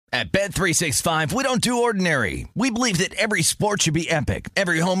At Bet365, we don't do ordinary. We believe that every sport should be epic.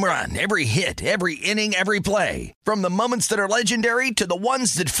 Every home run, every hit, every inning, every play. From the moments that are legendary to the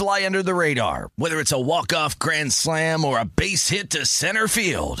ones that fly under the radar. Whether it's a walk-off grand slam or a base hit to center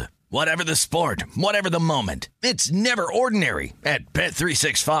field. Whatever the sport, whatever the moment. It's never ordinary at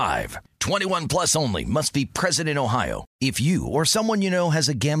Bet365. 21 plus only. Must be present in Ohio. If you or someone you know has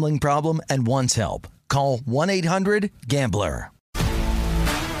a gambling problem and wants help, call 1-800-GAMBLER.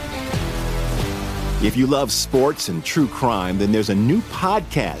 If you love sports and true crime, then there's a new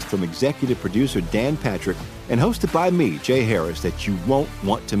podcast from executive producer Dan Patrick and hosted by me, Jay Harris, that you won't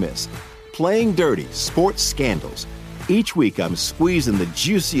want to miss. Playing Dirty: Sports Scandals. Each week, I'm squeezing the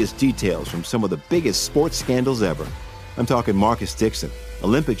juiciest details from some of the biggest sports scandals ever. I'm talking Marcus Dixon,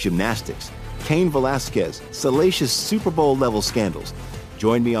 Olympic gymnastics, Cain Velasquez, salacious Super Bowl-level scandals.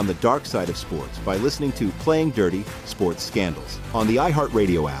 Join me on the dark side of sports by listening to Playing Dirty: Sports Scandals on the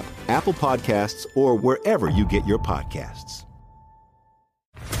iHeartRadio app, Apple Podcasts, or wherever you get your podcasts.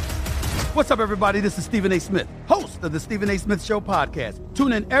 What's up, everybody? This is Stephen A. Smith, host of the Stephen A. Smith Show podcast.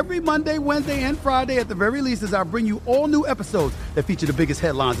 Tune in every Monday, Wednesday, and Friday at the very least as I bring you all new episodes that feature the biggest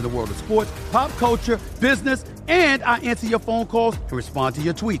headlines in the world of sports, pop culture, business, and I answer your phone calls and respond to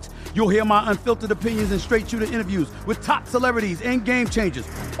your tweets. You'll hear my unfiltered opinions and straight-shooter interviews with top celebrities and game changers.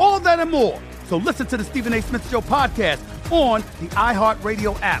 All that and more. So listen to the Stephen A. Smith Show podcast on the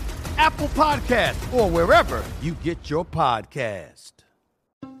iHeartRadio app, Apple Podcasts, or wherever you get your podcast.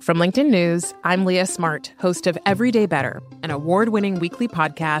 From LinkedIn News, I'm Leah Smart, host of Everyday Better, an award-winning weekly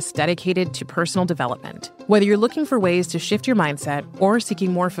podcast dedicated to personal development. Whether you're looking for ways to shift your mindset or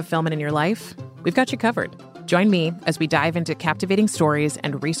seeking more fulfillment in your life, we've got you covered. Join me as we dive into captivating stories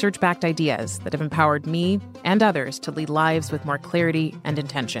and research-backed ideas that have empowered me and others to lead lives with more clarity and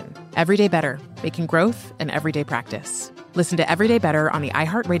intention. Everyday Better, making growth an everyday practice. Listen to Everyday Better on the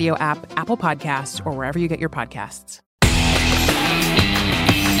iHeartRadio app, Apple Podcasts, or wherever you get your podcasts.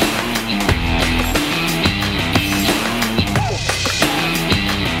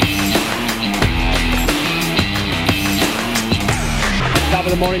 Top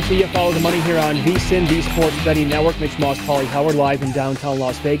of the morning to you. Follow the money here on VSiN, the Sports Betting Network. Mitch Moss, Paulie Howard, live in downtown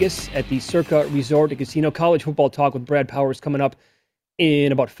Las Vegas at the Circa Resort and Casino. College football talk with Brad Powers coming up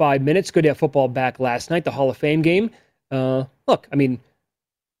in about 5 minutes. Good to have football back last night, the Hall of Fame game. Look, I mean,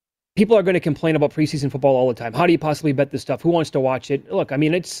 people are going to complain about preseason football all the time. How do you possibly bet this stuff? Who wants to watch it? Look, I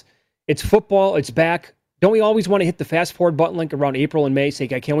mean, it's football. It's back. Don't we always want to hit the fast forward button like around April and May, say,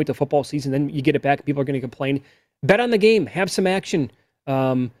 I can't wait till football season. Then you get it back and people are going to complain. Bet on the game. Have some action.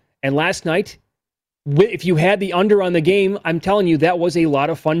 And last night, if you had the under on the game, I'm telling you, that was a lot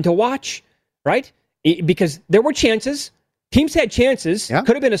of fun to watch, right? Because there were chances. Teams had chances. Yeah.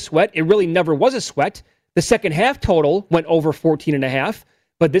 Could have been a sweat. It really never was a sweat. The second half total went over 14.5.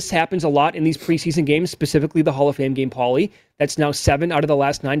 But this happens a lot in these preseason games, specifically the Hall of Fame game, Paulie. That's now 7 out of the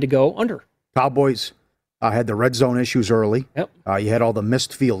last 9 to go under. Cowboys had the red zone issues early. Yep. You had all the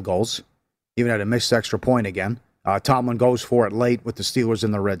missed field goals. Even had a missed extra point again. Tomlin goes for it late with the Steelers in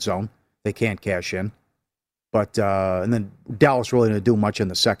the red zone. They can't cash in. But and then Dallas really didn't do much in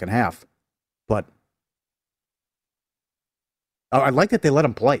the second half. But I like that they let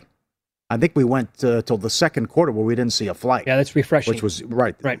them play. I think we went till the second quarter where we didn't see a flag. Yeah, that's refreshing. Which was,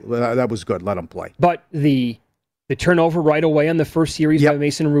 right. That was good. Let them play. But the turnover right away on the first series by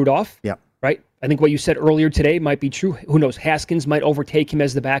Mason Rudolph. Yeah. Right? I think what you said earlier today might be true. Who knows? Haskins might overtake him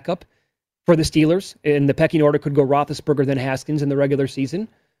as the backup for the Steelers. In the pecking order could go Roethlisberger, then Haskins in the regular season.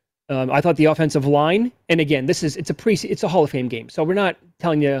 I thought the offensive line, and again, it's a Hall of Fame game, so we're not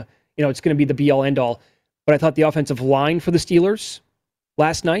telling you, it's going to be the be-all, end-all. But I thought the offensive line for the Steelers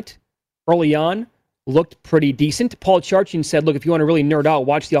last night, early on, looked pretty decent. Paul Charchian said, look, if you want to really nerd out,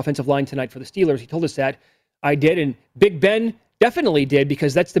 watch the offensive line tonight for the Steelers. He told us that. I did, and Big Ben definitely did,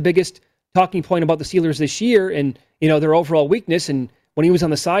 because that's the biggest talking point about the Steelers this year and, their overall weakness. And when he was on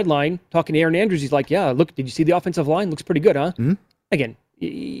the sideline talking to Aaron Andrews, he's like, yeah, look, did you see the offensive line? Looks pretty good, huh? Mm-hmm. Again,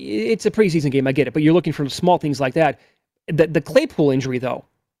 it's a preseason game, I get it, but you're looking for small things like that. The Claypool injury, though,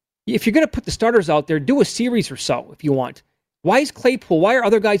 if you're going to put the starters out there, do a series or so if you want. Why is Claypool? Why are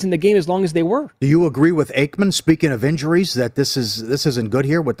other guys in the game as long as they were? Do you agree with Aikman, speaking of injuries, that this isn't good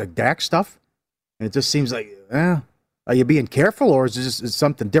here with the Dak stuff? And it just seems like, are you being careful, or is this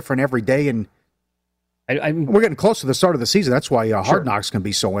something different every day? And we're getting close to the start of the season. That's why Hard Knocks can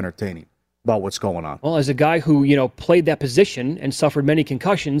be so entertaining about what's going on. Well, as a guy who, played that position and suffered many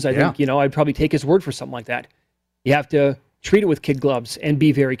concussions, I think, I'd probably take his word for something like that. You have to treat it with kid gloves and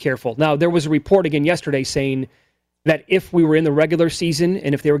be very careful. Now, there was a report again yesterday saying that if we were in the regular season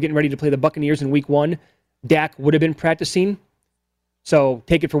and if they were getting ready to play the Buccaneers in week 1, Dak would have been practicing. So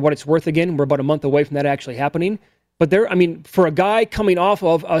take it for what it's worth again. We're about a month away from that actually happening. But for a guy coming off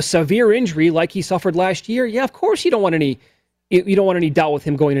of a severe injury like he suffered last year, yeah, of course you don't want any doubt with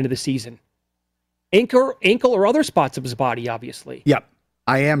him going into the season. Ankle or other spots of his body, obviously. Yep.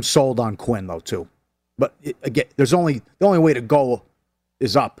 I am sold on Quinn, though, too. But, again, the only way to go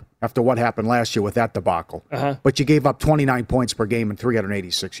is up after what happened last year with that debacle. Uh-huh. But you gave up 29 points per game and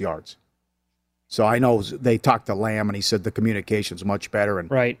 386 yards. So I know they talked to Lamb, and he said the communication's much better and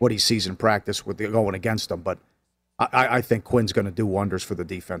what he sees in practice with going against them. But I think Quinn's going to do wonders for the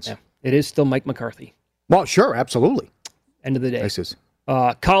defense. Yeah. It is still Mike McCarthy. Well, sure, absolutely. End of the day. This is.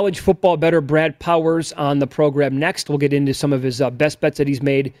 College football better Brad Powers on the program next. We'll get into some of his best bets that he's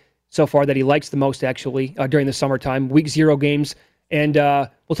made so far that he likes the most, actually, during the summertime. Week 0 games. And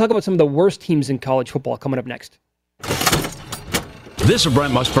we'll talk about some of the worst teams in college football coming up next. This is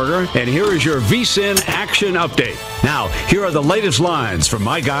Brent Musburger, and here is your VSiN action update. Now, here are the latest lines from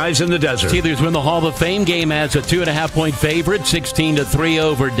my guys in the desert. Steelers win the Hall of Fame game as a 2.5-point favorite, 16-3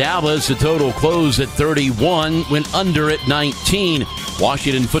 over Dallas. The total closed at 31, went under at 19.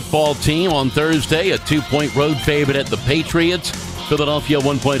 Washington football team on Thursday, a 2-point road favorite at the Patriots. Philadelphia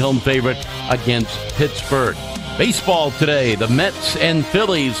 1-point home favorite against Pittsburgh. Baseball today, the Mets and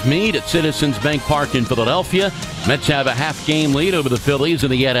Phillies meet at Citizens Bank Park in Philadelphia. Mets have a half-game lead over the Phillies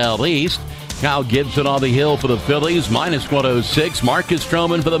in the NL East. Kyle Gibson on the hill for the Phillies, -106. Marcus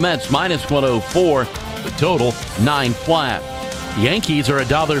Stroman for the Mets, -104. The total, 9 flat. The Yankees are a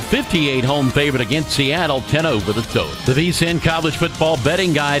 $1.58 home favorite against Seattle, 10 over the total. The VSiN College Football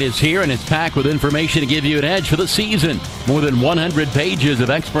Betting Guide is here, and it's packed with information to give you an edge for the season. More than 100 pages of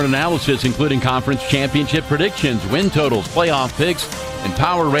expert analysis, including conference championship predictions, win totals, playoff picks, and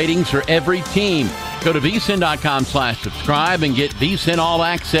power ratings for every team. Go to vsin.com/subscribe and get VSiN All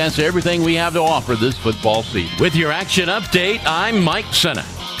Access, everything we have to offer this football season. With your action update, I'm Mike Senna.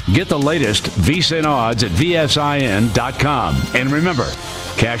 Get the latest VSiN odds at vsin.com. And remember,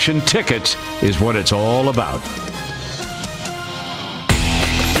 cashing tickets is what it's all about.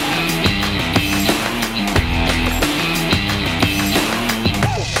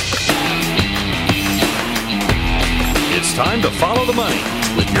 It's time to follow the money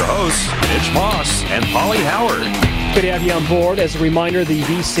with your hosts, Mitch Moss and Paulie Howard. Good to have you on board. As a reminder, the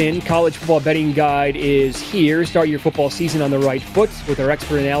VSiN College Football Betting Guide is here. Start your football season on the right foot with our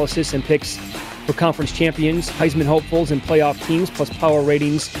expert analysis and picks for conference champions, Heisman hopefuls, and playoff teams, plus power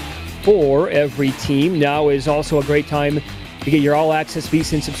ratings for every team. Now is also a great time to get your all-access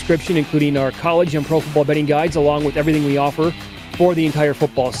VSiN subscription, including our college and pro football betting guides, along with everything we offer for the entire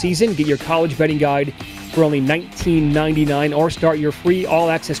football season. Get your college betting guide for only $19.99 or start your free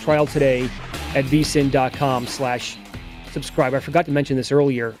all-access trial today at vsin.com/subscribe. I forgot to mention this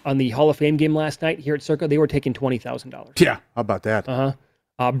earlier. On the Hall of Fame game last night here at Circa, they were taking $20,000. Yeah, how about that?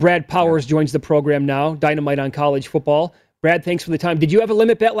 Brad Powers joins the program now, Dynamite on college football. Brad, thanks for the time. Did you have a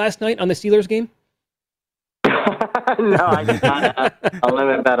limit bet last night on the Steelers game? No, I did not have a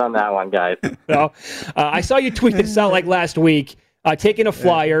limit bet on that one, guys. No. I saw you tweet this out like last week. Taking a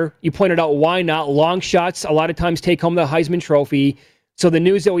flyer, you pointed out why not. Long shots a lot of times take home the Heisman Trophy. So the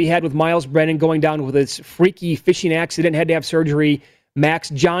news that we had with Myles Brennan going down with his freaky fishing accident, had to have surgery. Max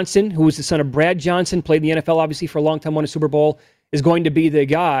Johnson, who was the son of Brad Johnson, played in the NFL obviously for a long time, won a Super Bowl, is going to be the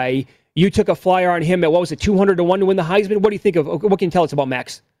guy. You took a flyer on him at, what was it, 200-1 to win the Heisman? What do you think of, what can you tell us about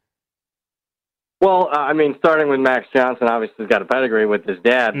Max? Well, starting with Max Johnson, obviously he's got a pedigree with his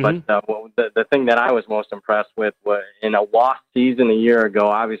dad, but the thing that I was most impressed with was in a lost season a year ago,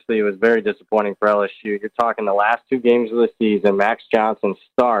 obviously it was very disappointing for LSU. You're talking the last 2 games of the season, Max Johnson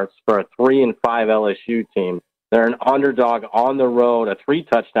starts for a 3-5 LSU team. They're an underdog on the road, a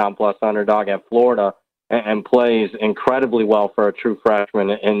 3-touchdown plus underdog at Florida, and plays incredibly well for a true freshman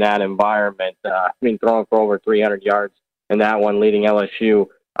in that environment. Throwing for over 300 yards in that one, leading LSU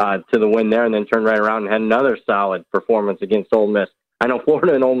to the win there, and then turned right around and had another solid performance against Ole Miss. I know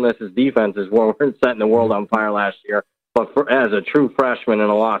Florida and Ole Miss's defenses weren't setting the world on fire last year, but as a true freshman in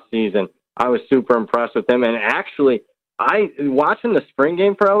a lost season, I was super impressed with him. And actually, watching the spring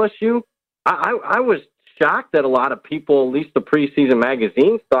game for LSU, I was shocked that a lot of people, at least the preseason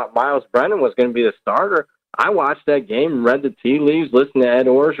magazines, thought Myles Brennan was going to be the starter. I watched that game, read the tea leaves, listened to Ed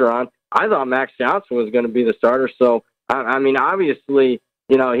Orgeron. I thought Max Johnson was going to be the starter. So, obviously,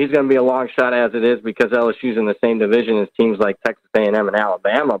 he's going to be a long shot as it is because LSU's in the same division as teams like Texas A&M and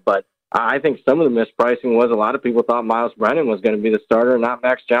Alabama. But I think some of the mispricing was a lot of people thought Myles Brennan was going to be the starter, not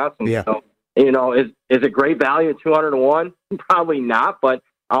Max Johnson. Yeah. So, is it great value at 200-1? Probably not. But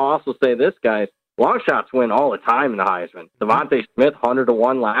I'll also say this, guys. Long shots win all the time in the Heisman. Devontae Smith,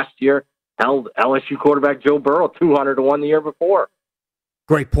 100-1 last year, held LSU quarterback Joe Burrow 200-1 the year before.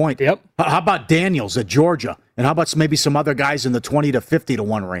 Great point. Yep. How about Daniels at Georgia? And how about maybe some other guys in the 20 to 50 to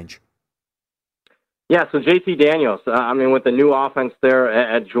 1 range? Yeah, so JT Daniels, with the new offense there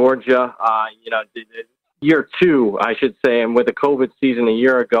at Georgia, year two, I should say, and with the COVID season a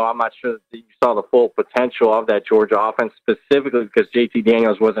year ago, I'm not sure that you saw the full potential of that Georgia offense, specifically because JT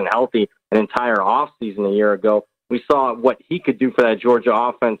Daniels wasn't healthy an entire offseason a year ago. We saw what he could do for that Georgia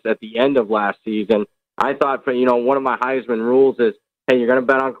offense at the end of last season. I thought, one of my Heisman rules is, hey, you're going to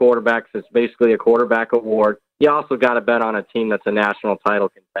bet on quarterbacks. It's basically a quarterback award. You also got to bet on a team that's a national title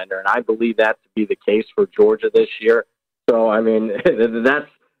contender, and I believe that to be the case for Georgia this year. So, that's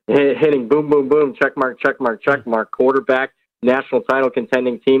hitting boom, boom, boom, check mark, quarterback, national title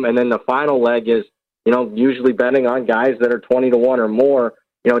contending team. And then the final leg is, usually betting on guys that are 20 to 1 or more.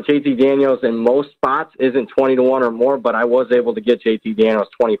 JT Daniels in most spots isn't 20 to 1 or more, but I was able to get JT Daniels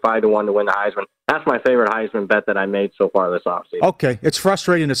 25 to 1 to win the Heisman. That's my favorite Heisman bet that I made so far this offseason. Okay. It's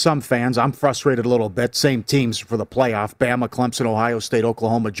frustrating to some fans. I'm frustrated a little bit. Same teams for the playoff: Bama, Clemson, Ohio State,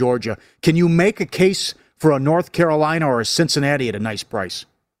 Oklahoma, Georgia. Can you make a case for a North Carolina or a Cincinnati at a nice price?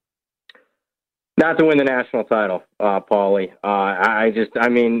 Not to win the national title, Paulie. I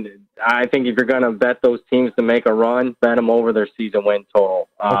think if you're going to bet those teams to make a run, bet them over their season win total.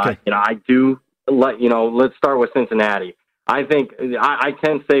 Okay. Let's start with Cincinnati. I think I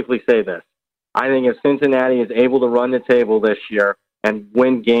can safely say this. I think if Cincinnati is able to run the table this year and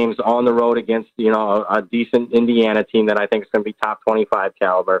win games on the road against, a decent Indiana team that I think is going to be top 25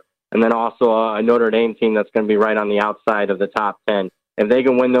 caliber, and then also a Notre Dame team that's going to be right on the outside of the top 10. If they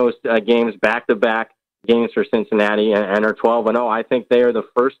can win those games back-to-back games for Cincinnati and are 12-0, I think they are the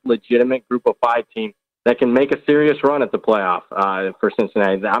first legitimate Group of 5 team that can make a serious run at the playoff for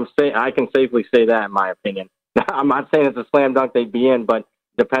Cincinnati. I can safely say that, in my opinion. I'm not saying it's a slam dunk they'd be in, but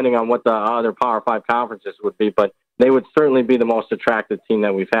depending on what the other Power 5 conferences would be, but they would certainly be the most attractive team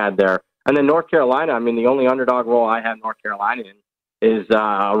that we've had there. And then North Carolina, the only underdog role I have North Carolina in is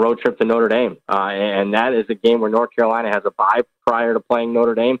a road trip to Notre Dame. And that is a game where North Carolina has a bye prior to playing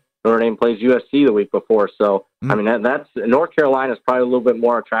Notre Dame. Notre Dame plays USC the week before. So, that's North Carolina is probably a little bit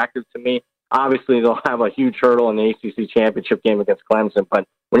more attractive to me. Obviously, they'll have a huge hurdle in the ACC championship game against Clemson. But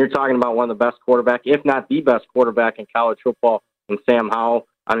when you're talking about one of the best quarterback, if not the best quarterback in college football, in Sam Howell,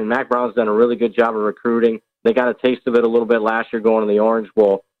 Mack Brown's done a really good job of recruiting. They got a taste of it a little bit last year going to the Orange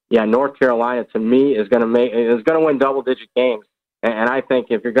Bowl. Yeah, North Carolina, to me, is going to win double-digit games. And I think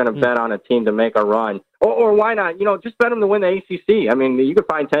if you're going to bet on a team to make a run, or why not, just bet them to win the ACC. You could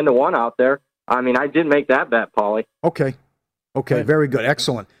find 10 to 1 out there. I did make that bet, Paulie. Okay, very good,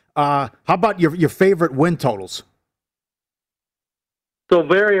 excellent. How about your favorite win totals? So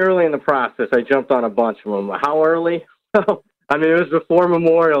very early in the process, I jumped on a bunch of them. How early? It was before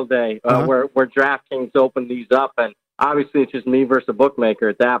Memorial Day where DraftKings opened these up, and obviously it's just me versus a bookmaker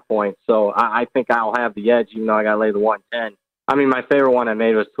at that point. So I think I'll have the edge, even though I got to lay the 110. My favorite one I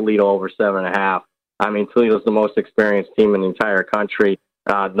made was Toledo over 7.5. Toledo's the most experienced team in the entire country,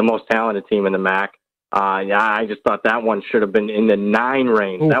 the most talented team in the MAC. I just thought that one should have been in the 9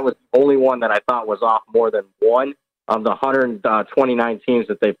 range. Ooh. That was the only one that I thought was off more than one of the 129 teams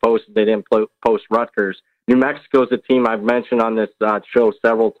that they posted. They didn't post Rutgers. New Mexico's a team I've mentioned on this show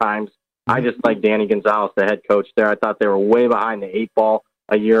several times. I just like Danny Gonzalez, the head coach there. I thought they were way behind the 8 ball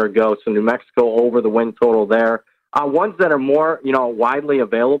a year ago. So New Mexico over the win total there. Ones that are more, widely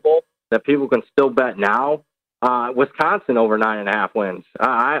available that people can still bet now. Wisconsin over 9.5 wins.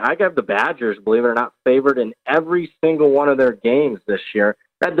 I got the Badgers, believe it or not, favored in every single one of their games this year.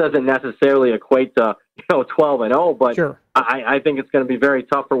 That doesn't necessarily equate to 12-0, but sure. I think it's going to be very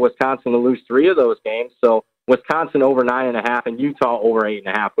tough for Wisconsin to lose 3 of those games. So Wisconsin over 9.5 and Utah over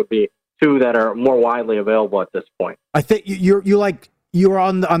 8.5 would be 2 that are more widely available at this point. I think you're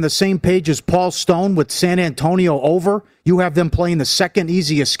on the same page as Paul Stone with San Antonio over. You have them playing the second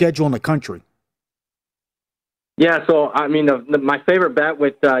easiest schedule in the country. Yeah, so my favorite bet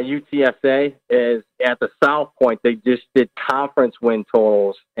with UTSA is at the South Point. They just did conference win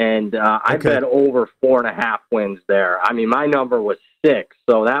totals, and I bet over 4.5 wins there. My number was 6,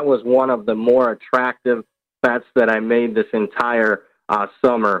 so that was one of the more attractive bets that I made this entire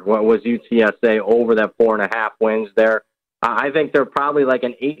summer. What was UTSA over that 4.5 wins there? I think they're probably like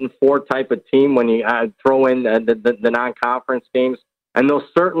an 8-4 type of team when you throw in the non-conference games, and they'll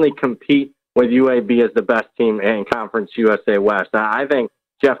certainly compete with UAB as the best team in Conference USA West. I think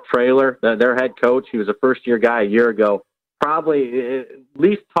Jeff Traylor, their head coach, he was a first-year guy a year ago, probably at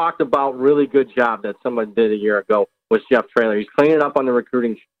least talked about really good job that someone did a year ago was Jeff Traylor. He's cleaning up on the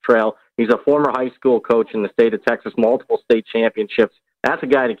recruiting trail. He's a former high school coach in the state of Texas, multiple state championships that's a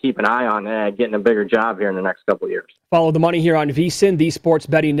guy to keep an eye on getting a bigger job here in the next couple of years. Follow the money here on VSiN, the Sports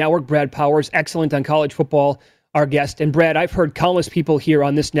Betting Network. Brad Powers, excellent on college football, our guest. And Brad, I've heard countless people here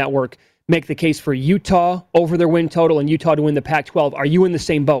on this network make the case for Utah over their win total and Utah to win the Pac-12. Are you in the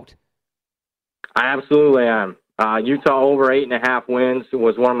same boat? I absolutely am. Utah over 8.5 wins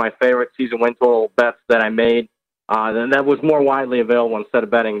was one of my favorite season win total bets that I made. That was more widely available instead of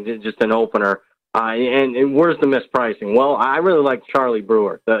betting just an opener. And where's the mispricing? Well, I really like Charlie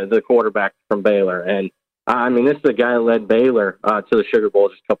Brewer, the quarterback from Baylor. And, this is the guy that led Baylor to the Sugar Bowl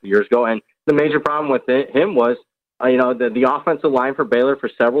just a couple years ago. And the major problem with him was, the offensive line for Baylor for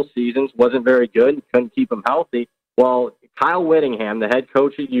several seasons wasn't very good and couldn't keep him healthy. Well, Kyle Whittingham, the head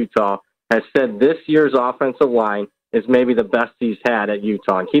coach at Utah, has said this year's offensive line is maybe the best he's had at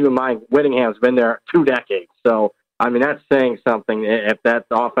Utah. And keep in mind, Whittingham's been there 2 decades. So, that's saying something if that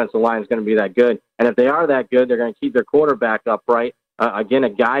offensive line is going to be that good. And if they are that good, they're going to keep their quarterback upright. Again, a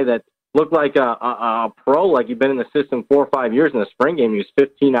guy that looked like a pro, like he'd been in the system 4 or 5 years. In the spring game, he was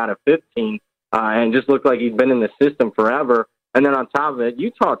 15 out of 15, and just looked like he'd been in the system forever. And then on top of it,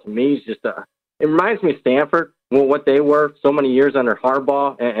 Utah to me is just it reminds me of Stanford, what they were so many years under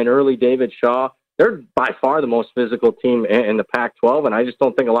Harbaugh and early David Shaw. They're by far the most physical team in the Pac-12, and I just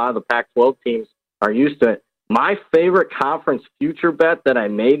don't think a lot of the Pac-12 teams are used to it. My favorite conference future bet that I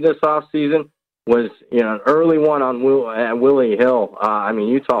made this offseason was an early one on Willie Hill.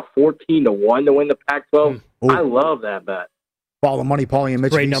 Utah 14-1 to win the Pac-12. I love that bet. Follow the money, Paulie and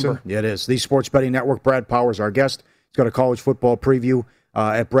Mitch. Great Visa. number. Yeah, it is. The Sports Betting Network. Brad Powers, our guest. He's got a college football preview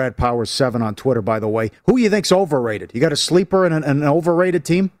at Brad Powers 7 on Twitter, by the way. Who do you think's overrated? You got a sleeper and an overrated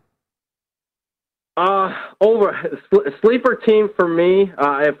team? Sleeper team for me,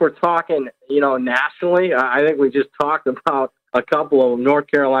 if we're talking, nationally, I think we just talked about a couple of them, North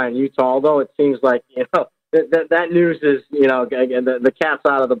Carolina and Utah, although it seems like, that news is, the cat's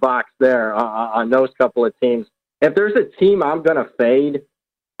out of the box there on those couple of teams. If there's a team I'm going to fade,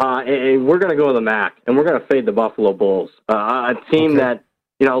 and we're going to go to the MAC, and we're going to fade the Buffalo Bulls, a team that,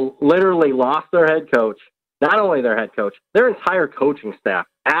 literally lost their head coach, not only their head coach, their entire coaching staff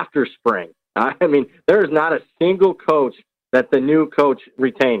after spring. There is not a single coach that the new coach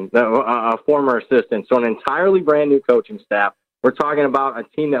retained, a former assistant. So an entirely brand new coaching staff. We're talking about a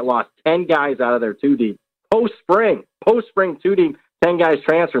team that lost 10 guys out of their 2 deep. Post-spring 2 deep, 10 guys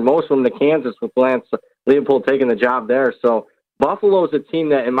transferred, most of them to Kansas with Lance Leopold taking the job there. So Buffalo's a team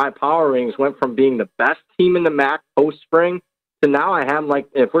that in my power ratings went from being the best team in the MAC post-spring to now I have,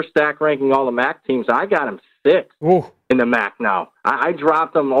 if we're stack ranking all the MAC teams, I got them 6. Ooh. In the MAC now. I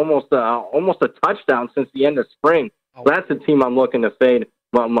dropped them almost a touchdown since the end of spring. So that's a team I'm looking to fade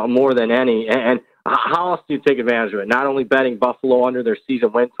more than any. And how else do you take advantage of it? Not only betting Buffalo under their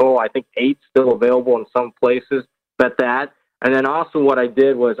season win total, I think 8's still available in some places. Bet that. And then also what I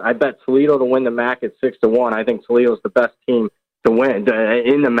did was I bet Toledo to win the MAC at 6-1. I think Toledo's the best team to win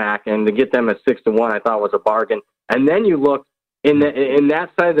in the MAC, and to get them at 6-1 I thought was a bargain. And then you look in that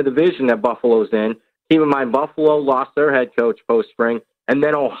side of the division that Buffalo's in. Keep in mind, Buffalo lost their head coach post-spring, and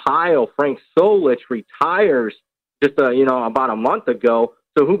then Ohio, Frank Solich retires just about a month ago.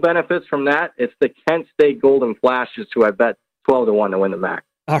 So who benefits from that? It's the Kent State Golden Flashes, who I bet 12-1 to win the MAC.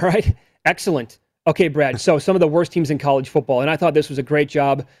 All right, excellent. Okay, Brad. So some of the worst teams in college football, and I thought this was a great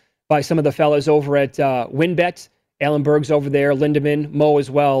job by some of the fellas over at WinBet. Alan Berg's over there, Lindemann, Mo as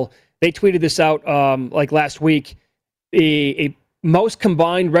well. They tweeted this out last week. A most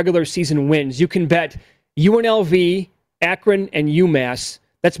combined regular season wins. You can bet UNLV, Akron, and UMass.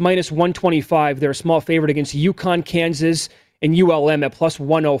 That's minus 125. They're a small favorite against UConn, Kansas, and ULM at plus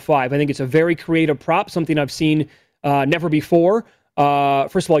 105. I think it's a very creative prop, something I've seen never before.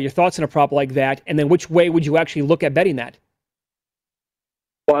 First of all, your thoughts on a prop like that, and then which way would you actually look at betting that?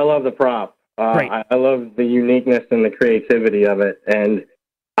 Well, I love the prop. I love the uniqueness and the creativity of it. And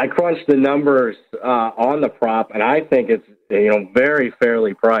I crunched the numbers on the prop, and I think it's very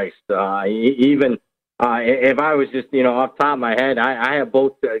fairly priced. Even if I was just off the top of my head, I have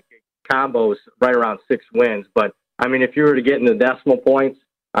both combos right around 6 wins. But if you were to get into decimal points,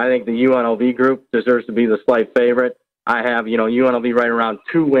 I think the UNLV group deserves to be the slight favorite. I have UNLV right around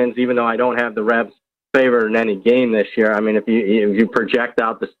 2 wins, even though I don't have the Rebs favored in any game this year. If you project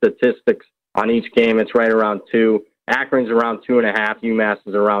out the statistics on each game, it's right around 2. Akron's around 2.5. UMass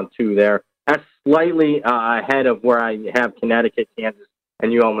is around 2 there. That's slightly ahead of where I have Connecticut, Kansas,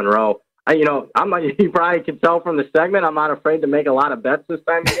 and UL Monroe. You probably can tell from the segment, I'm not afraid to make a lot of bets this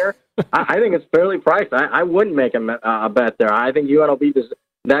time of year. I think it's fairly priced. I wouldn't make a bet there. I think UNLV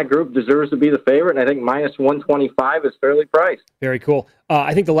that group deserves to be the favorite, and I think minus 125 is fairly priced. Very cool.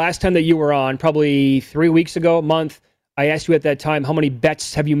 I think the last time that you were on, probably 3 weeks ago, a month, I asked you at that time, how many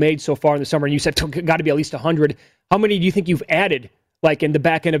bets have you made so far in the summer? And you said, got to be at least 100. How many do you think you've added, like in the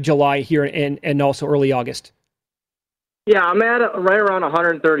back end of July here and also early August? Yeah, I'm at right around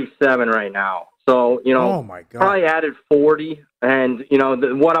 137 right now. So, oh my God, probably added 40. And,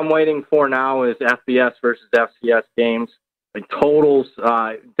 what I'm waiting for now is FBS versus FCS games. The totals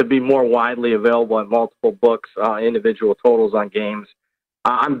to be more widely available at multiple books, individual totals on games.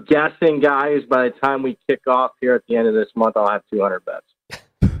 I'm guessing, guys, by the time we kick off here at the end of this month, I'll have 200 bets.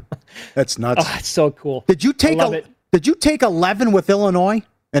 That's nuts. Oh, that's so cool. Did you take 11 with Illinois,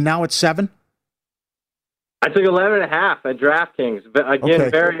 and now it's 7? I took 11.5 at DraftKings.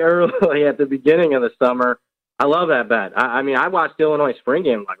 Again, very early at the beginning of the summer. I love that bet. I mean, I watched the Illinois spring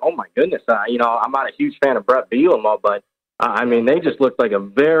game. Like, oh my goodness. I'm not a huge fan of Brett Bielema, but I mean, they just looked like a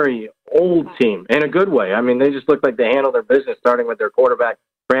very old team in a good way. I mean, they just looked like they handled their business, starting with their quarterback,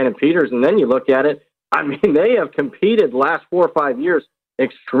 Brandon Peters. And then you look at it, I mean, they have competed the last 4 or 5 years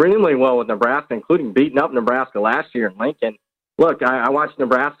extremely well with Nebraska, including beating up Nebraska last year in Lincoln. Look, I watched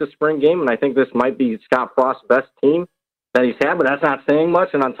Nebraska's spring game, and I think this might be Scott Frost's best team that he's had, but that's not saying much.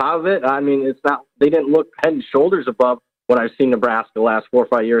 And on top of it, I mean, they didn't look head and shoulders above what I've seen Nebraska the last 4 or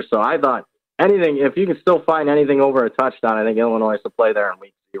 5 years. So I thought, if you can still find anything over a touchdown, I think Illinois is to play there in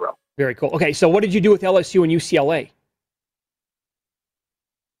week 0. Very cool. Okay, so what did you do with LSU and UCLA?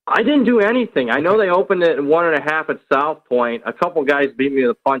 I didn't do anything. I know they opened it at 1.5 at South Point. A couple guys beat me to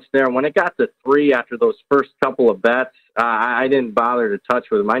the punch there. When it got to 3 after those first couple of bets, I didn't bother to touch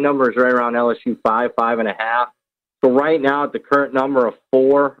with it. My number is right around LSU 5.5. So right now at the current number of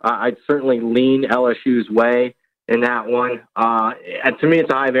 4, I'd certainly lean LSU's way in that one. And to me, it's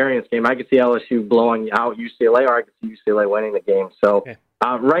a high variance game. I could see LSU blowing out UCLA, or I could see UCLA winning the game. So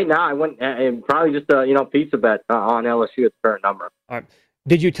right now, I went probably just a pizza bet on LSU at the current number. All right.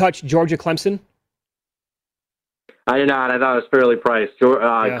 Did you touch Georgia Clemson? I did not. I thought it was fairly priced.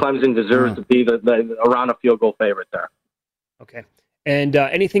 Clemson deserves to be the around a field goal favorite there. Okay. And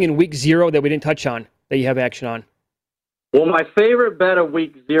anything in week 0 that we didn't touch on that you have action on? Well, my favorite bet of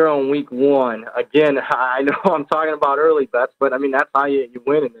week 0 and week 1, again, I know I'm talking about early bets, but I mean, that's how you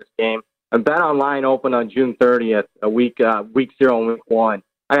win in this game. And Bet Online opened on June 30th, week 0 and week 1.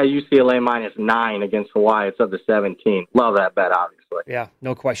 I got UCLA -9 against Hawaii. It's up to 17. Love that bet, obviously. Yeah,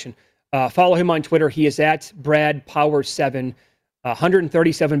 no question. Follow him on Twitter. He is at Brad Power 7.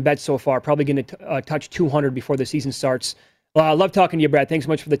 137 bets so far. Probably going to touch 200 before the season starts. Love talking to you, Brad. Thanks so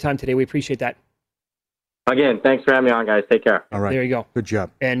much for the time today. We appreciate that. Again, thanks for having me on, guys. Take care. All right. There you go. Good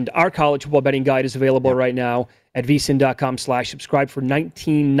job. And our college football betting guide is available right now at vsin.com/subscribe for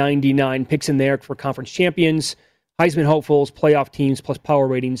 $19.99. Picks in there for conference champions, Heisman hopefuls, playoff teams, plus power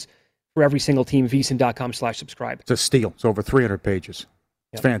ratings for every single team. vsin.com/subscribe. It's a steal. It's over 300 pages.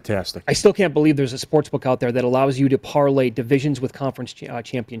 It's fantastic. I still can't believe there's a sports book out there that allows you to parlay divisions with conference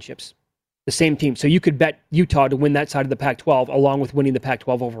championships. The same team. So you could bet Utah to win that side of the Pac-12 along with winning the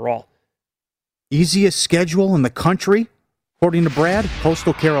Pac-12 overall. Easiest schedule in the country, according to Brad,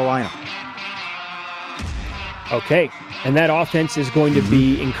 Coastal Carolina. Okay. And that offense is going to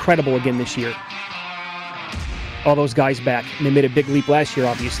be incredible again this year. All those guys back. And they made a big leap last year,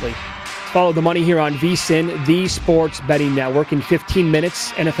 obviously. Follow the money here on VSiN, the Sports Betting Network. In 15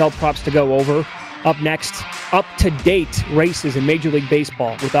 minutes, NFL props to go over. Up next, up-to-date races in Major League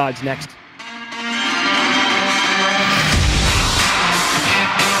Baseball with odds next.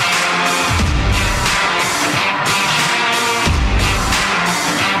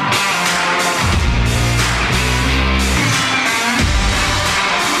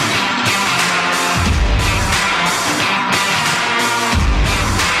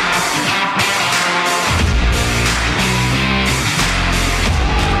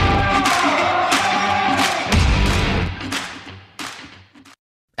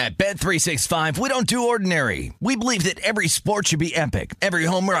 At Bet365, we don't do ordinary. We believe that every sport should be epic. Every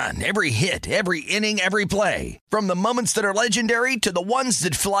home run, every hit, every inning, every play. From the moments that are legendary to the ones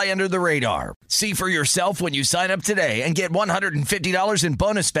that fly under the radar. See for yourself when you sign up today and get $150 in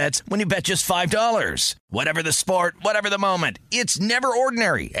bonus bets when you bet just $5. Whatever the sport, whatever the moment, it's never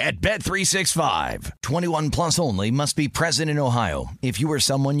ordinary at Bet365. 21 plus only. Must be present in Ohio. If you or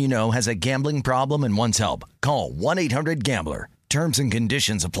someone you know has a gambling problem and wants help, call 1-800-GAMBLER. Terms and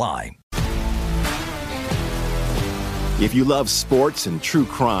conditions apply. If you love sports and true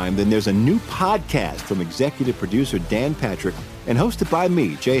crime, then there's a new podcast from executive producer Dan Patrick and hosted by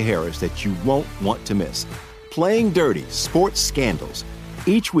me, Jay Harris, that you won't want to miss. Playing Dirty: Sports Scandals.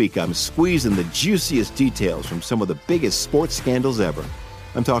 Each week, I'm squeezing the juiciest details from some of the biggest sports scandals ever.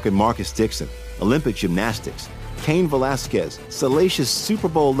 I'm talking Marcus Dixon, Olympic gymnastics, Cain Velasquez, salacious Super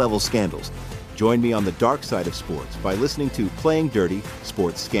Bowl-level scandals. Join me on the dark side of sports by listening to Playing Dirty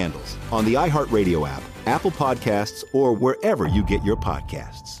Sports Scandals on the iHeartRadio app, Apple Podcasts, or wherever you get your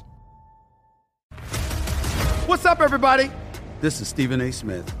podcasts. What's up, everybody? This is Stephen A.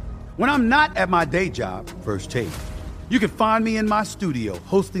 Smith. When I'm not at my day job, First Take, you can find me in my studio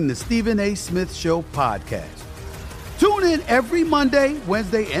hosting the Stephen A. Smith Show podcast. Tune in every Monday,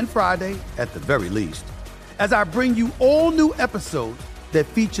 Wednesday, and Friday, at the very least, as I bring you all new episodes that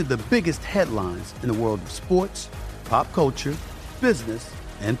feature the biggest headlines in the world of sports, pop culture, business,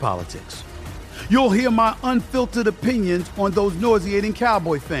 and politics. You'll hear my unfiltered opinions on those nauseating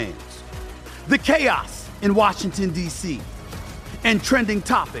Cowboy fans, the chaos in Washington, D.C., and trending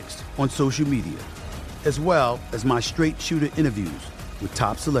topics on social media, as well as my straight shooter interviews with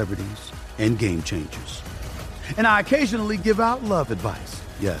top celebrities and game changers. And I occasionally give out love advice.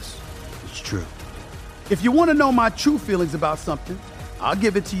 Yes, it's true. If you want to know my true feelings about something, I'll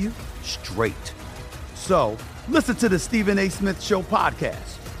give it to you straight. So listen to the Stephen A. Smith Show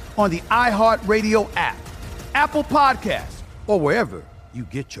podcast on the iHeartRadio app, Apple Podcasts, or wherever you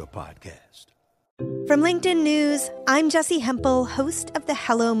get your podcast. From LinkedIn News, I'm Jessie Hempel, host of the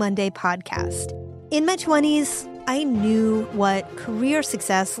Hello Monday podcast. In my 20s, I knew what career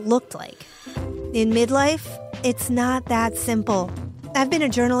success looked like. In midlife, it's not that simple. I've been a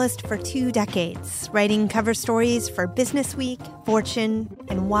journalist for 2 decades, writing cover stories for Business Week, Fortune,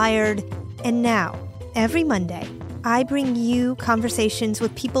 and Wired. And now, every Monday, I bring you conversations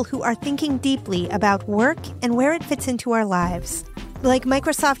with people who are thinking deeply about work and where it fits into our lives. Like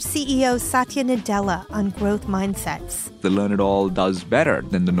Microsoft CEO Satya Nadella on growth mindsets. The learn-it-all does better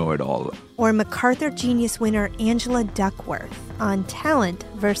than the know-it-all. Or MacArthur Genius winner Angela Duckworth on talent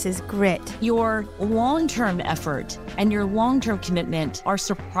versus grit. Your long-term effort and your long-term commitment are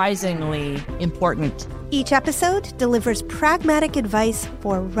surprisingly important. Each episode delivers pragmatic advice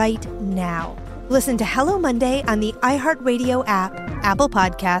for right now. Listen to Hello Monday on the iHeartRadio app, Apple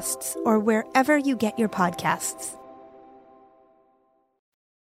Podcasts, or wherever you get your podcasts.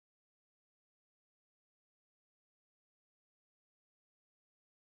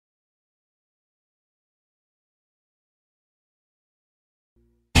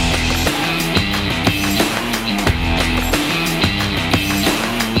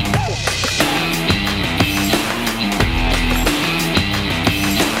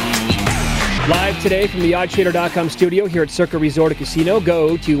 Live today from the OddsTrader.com studio here at Circa Resort and Casino.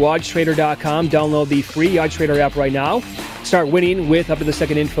 Go to OddsTrader.com, download the free OddsTrader app right now. Start winning with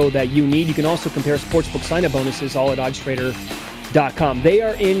up-to-the-second info that you need. You can also compare sportsbook sign-up bonuses all at OddsTrader.com. They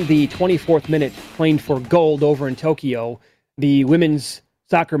are in the 24th minute playing for gold over in Tokyo. The women's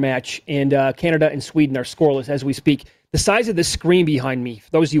soccer match, and Canada and Sweden are scoreless as we speak. The size of the screen behind me, for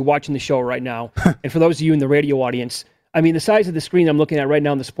those of you watching the show right now, and for those of you in the radio audience, I mean, the size of the screen I'm looking at right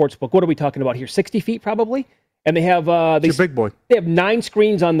now in the sports book, what are we talking about here? 60 feet probably? And they have it's your big boy. They have 9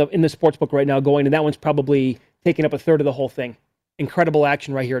 screens in the sports book right now going, and that one's probably taking up a third of the whole thing. Incredible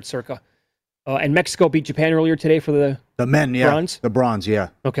action right here at Circa. And Mexico beat Japan earlier today for the men, yeah. Bronze? The bronze, yeah.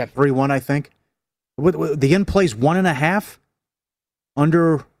 Okay. 3-1, I think. The in-play's 1.5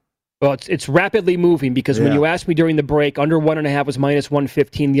 under. Well, it's rapidly moving because when you asked me during the break, under 1.5 was minus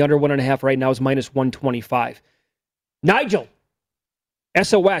 115. The under 1.5 right now is minus 125. Nigel,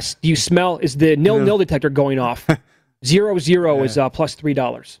 SOS, do you smell? Is the nil detector going off? 0-0 is plus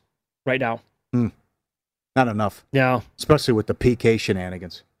 $3 right now. Not enough. No. Especially with the PK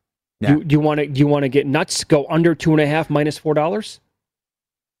shenanigans. Yeah. Do you want to get nuts? Go under 2.5 minus $4?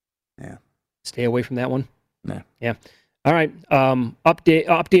 Yeah. Stay away from that one. Yeah. Yeah. All right.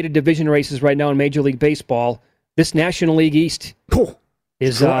 Updated division races right now in Major League Baseball. This National League East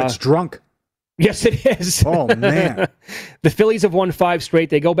is it's drunk. Yes, it is. Oh, man. The Phillies have won 5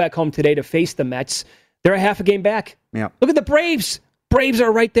 straight. They go back home today to face the Mets. They're a half a game back. Yeah. Look at the Braves. Braves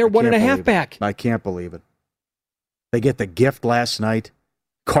are right there, 1.5 back. I can't believe it. They get the gift last night.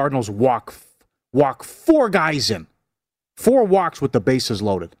 Cardinals walk 4 guys in. 4 walks with the bases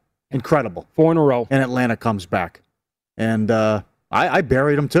loaded. Incredible. 4 in a row. And Atlanta comes back. And I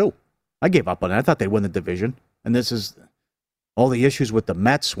buried them, too. I gave up on it. I thought they'd win the division. And this is all the issues with the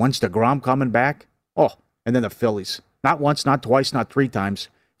Mets. When's DeGrom coming back? Oh, and then the Phillies. Not once, not twice, not 3 times.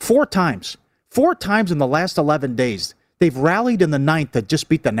 4 times. 4 times in the last 11 days. They've rallied in the 9th to just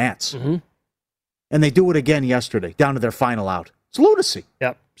beat the Nats. Mm-hmm. And they do it again yesterday, down to their final out. It's lunacy.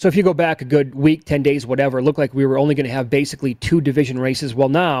 Yep. So if you go back a good week, 10 days, whatever, it looked like we were only going to have basically 2 division races. Well,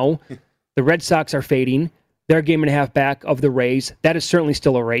 now the Red Sox are fading. They're a game and a half back of the Rays. That is certainly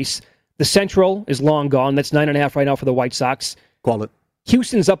still a race. The Central is long gone. That's 9.5 right now for the White Sox. Call it.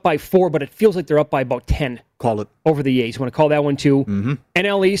 Houston's up by 4, but it feels like they're up by about 10. Call it. Over the A's. You want to call that one too? Mm-hmm.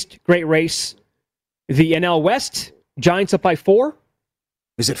 NL East, great race. The NL West, Giants up by 4.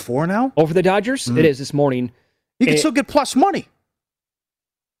 Is it 4 now? Over the Dodgers? It is this morning. You can still get plus money.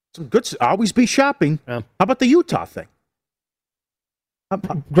 Some good. Always be shopping. How about the Utah thing?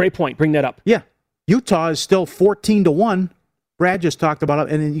 Great point. Bring that up. Yeah. Utah is still 14-1. Brad just talked about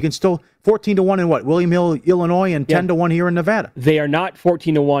it. And then you can still 14-1 in what? William Hill, Illinois, and 10-1 here in Nevada. They are not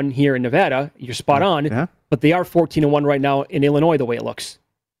 14-1 here in Nevada. You're spot on. Yeah. But they are 14-1 right now in Illinois, the way it looks.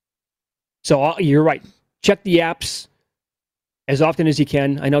 So you're right. Check the apps as often as you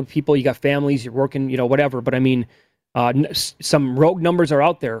can. I know people, you got families, you're working, whatever. But I mean, some rogue numbers are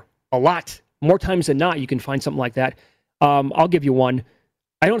out there a lot. More times than not, you can find something like that. I'll give you one.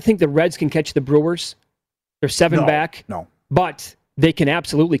 I don't think the Reds can catch the Brewers. They're 7 back. No. But they can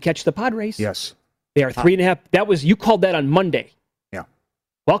absolutely catch the Padres. Yes. They are 3.5. You called that on Monday. Yeah.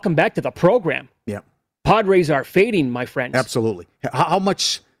 Welcome back to the program. Yeah. Padres are fading, my friends. Absolutely. How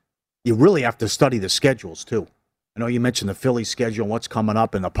much you really have to study the schedules, too. I know you mentioned the Phillies schedule and what's coming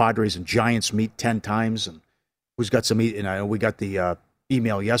up, and the Padres and Giants meet 10 times, and who's got some, and I know we got the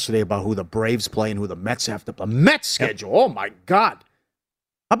email yesterday about who the Braves play and who the Mets have to play. Mets schedule, Oh my God.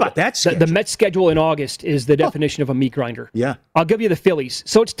 How about that schedule? The Mets schedule in August is the definition of a meat grinder. Yeah. I'll give you the Phillies.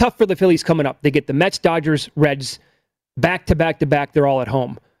 So it's tough for the Phillies coming up. They get the Mets, Dodgers, Reds, back to back to back. They're all at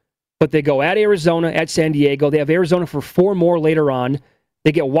home. But they go at Arizona, at San Diego. They have Arizona for 4 more later on.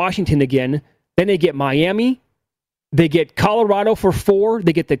 They get Washington again. Then they get Miami. They get Colorado for 4.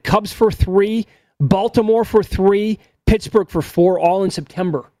 They get the Cubs for 3. Baltimore for 3. Pittsburgh for 4, all in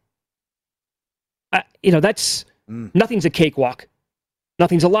September. That's nothing's a cakewalk.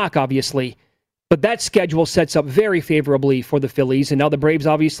 Nothing's a lock, obviously. But that schedule sets up very favorably for the Phillies. And now the Braves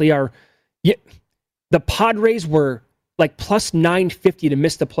obviously are... the Padres were like plus 950 to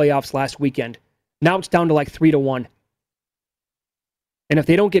miss the playoffs last weekend. Now it's down to like 3-1. And if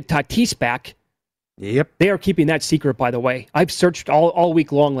they don't get Tatis back... Yep. They are keeping that secret, by the way. I've searched all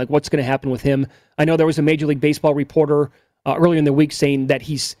week long, like what's going to happen with him. I know there was a Major League Baseball reporter earlier in the week saying that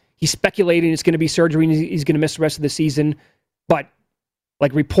he's speculating it's going to be surgery and he's going to miss the rest of the season. But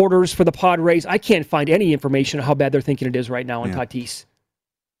like reporters for the Padres, I can't find any information on how bad they're thinking it is right now on Tatis.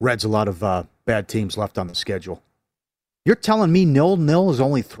 Reds, a lot of bad teams left on the schedule. You're telling me 0-0 is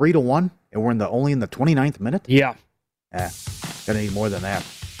only 3-1, and we're only in the 29th minute? Yeah. Gonna need more than that.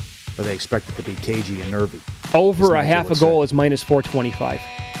 But they expect it to be cagey and nervy. Over a half a goal is minus 425.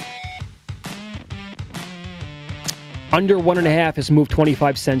 Under 1.5 has moved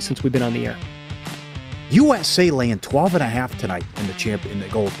 25 cents since we've been on the air. USA laying 12.5 tonight in the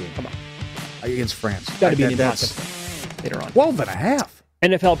gold game. Come on. Against France. Got to be an impossible later on. 12.5.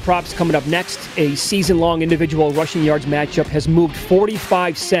 NFL props coming up next. A season-long individual rushing yards matchup has moved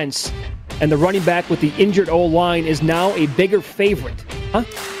 45 cents. And the running back with the injured O-line is now a bigger favorite. Huh?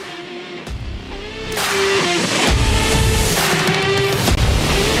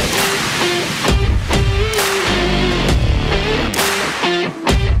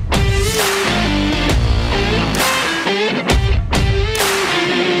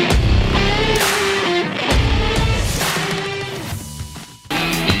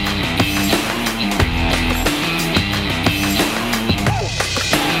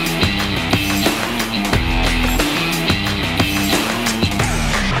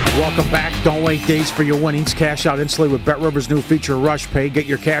 Welcome back. Don't wait days for your winnings. Cash out instantly with BetRivers' new feature, Rush Pay. Get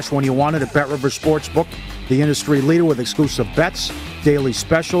your cash when you want it at BetRivers Sportsbook, the industry leader with exclusive bets, daily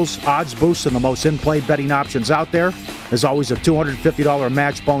specials, odds boosts, and the most in-play betting options out there. There's always a $250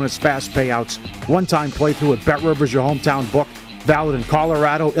 match bonus, fast payouts, one-time playthrough at BetRivers, your hometown book, valid in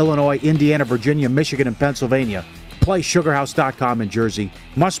Colorado, Illinois, Indiana, Virginia, Michigan, and Pennsylvania. Play SugarHouse.com in Jersey.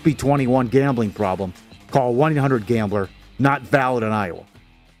 Must be 21. Gambling problem. Call 1-800-GAMBLER. Not valid in Iowa.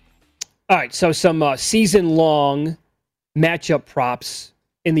 All right, so some season-long matchup props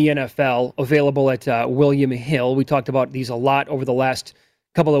in the NFL available at William Hill. We talked about these a lot over the last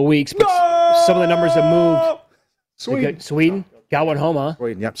couple of weeks, but some of the numbers have moved. Sweden? Got one home, huh?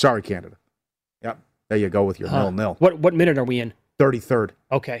 Sweden, yep. Sorry, Canada. Yep. There you go with your 0-0. What minute are we in? 33rd.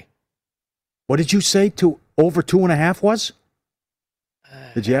 Okay. What did you say over 2.5 was?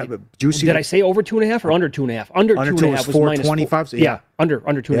 Did I say over 2.5 or under 2.5? Under 2.5 was minus 425. Yeah, under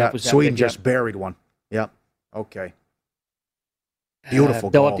 2.5 was that. Sweden just buried one. Yep. Okay. Beautiful.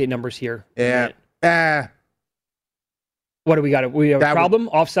 They'll goal. update numbers here. Yeah. What do we got? We have a problem?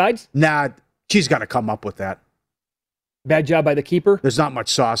 Offsides? Nah, she's got to come up with that. Bad job by the keeper? There's not much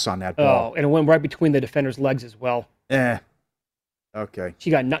sauce on that ball. Oh, and it went right between the defender's legs as well. Okay. She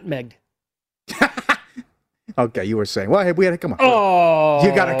got nutmegged. Okay, you were saying, well, hey, we had to come up. Oh,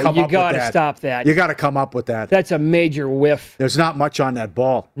 you got to come up with that. You got to stop that. You got to come up with that. That's a major whiff. There's not much on that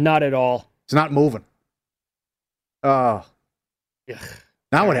ball. Not at all. It's not moving. Now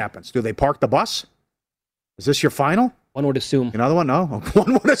what happens? Do they park the bus? Is this your final? One would assume. Another one? No.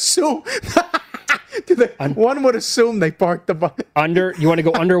 One would assume. One would assume they parked the bus. Under? You want to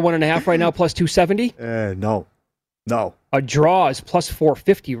go under 1.5 right now, plus 270? No. A draw is plus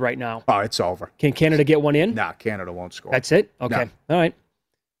 450 right now. Oh, it's over. Can Canada get one in? Nah, Canada won't score. That's it? Okay. No. All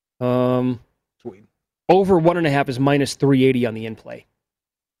right. Sweet. Over 1.5 is minus 380 on the in-play.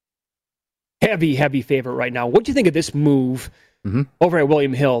 Heavy favorite right now. What do you think of this move over at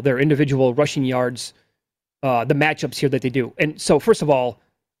William Hill, their individual rushing yards, the matchups here that they do? And so, first of all,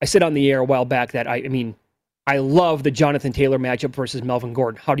 I said on the air a while back that, I love the Jonathan Taylor matchup versus Melvin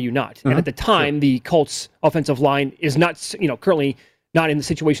Gordon. How do you not? And at the time, the Colts offensive line is not, currently not in the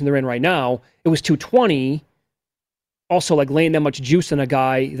situation they're in right now. It was 220. Also, like laying that much juice on a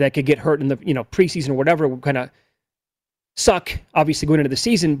guy that could get hurt in the, preseason or whatever would kind of suck, obviously, going into the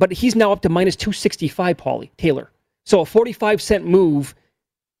season. But he's now up to minus 265, Paulie Taylor. So a 45-cent move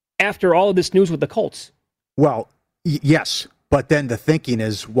after all of this news with the Colts. Well, yes. But then the thinking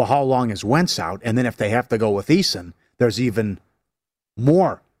is, well, how long is Wentz out? And then if they have to go with Eason, there's even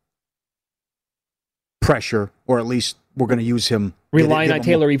more pressure, or at least we're going to use him. Relying on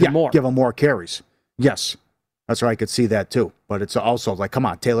Taylor even more. Give him more carries. Yes. That's where I could see that too. But it's also like, come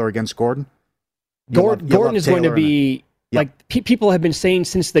on, Taylor against Gordon? Gordon is going to be, like people have been saying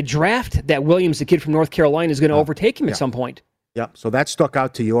since the draft, that Williams, the kid from North Carolina, is going to overtake him at some point. Yeah, so that stuck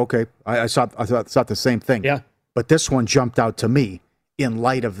out to you. Okay, I thought the same thing. Yeah. But this one jumped out to me in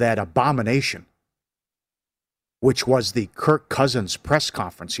light of that abomination, which was the Kirk Cousins press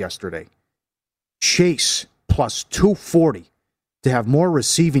conference yesterday. Chase plus 240 to have more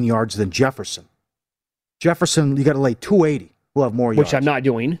receiving yards than Jefferson. Jefferson, you got to lay 280. We'll have more yards. Which I'm not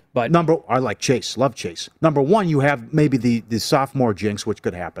doing, but... I like Chase. Love Chase. Number one, you have maybe the sophomore jinx, which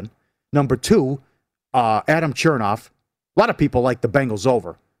could happen. Number two, Adam Chernoff. A lot of people like the Bengals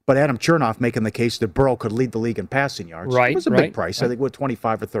over. But Adam Chernoff making the case that Burrow could lead the league in passing yards. Right, it was a big price. I think with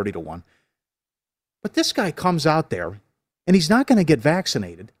 25 or 30 to 1. But this guy comes out there, and he's not going to get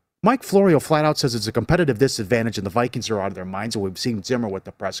vaccinated. Mike Florio flat out says it's a competitive disadvantage, and the Vikings are out of their minds, and we've seen Zimmer with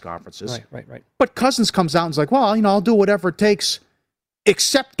the press conferences. Right. But Cousins comes out and is like, well, I'll do whatever it takes,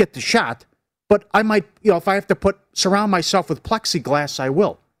 except get the shot. But I might, if I have to surround myself with plexiglass, I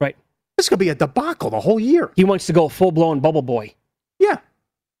will. Right. This could be a debacle the whole year. He wants to go full-blown bubble boy. Yeah.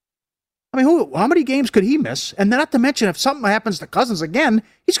 I mean, how many games could he miss? And not to mention, if something happens to Cousins again,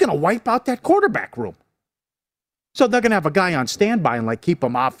 he's going to wipe out that quarterback room. So they're going to have a guy on standby and keep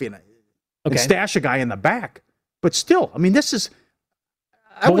him off and stash a guy in the back. But still, I mean, this is...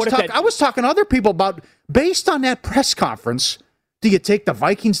 I was talking to other people about, based on that press conference, do you take the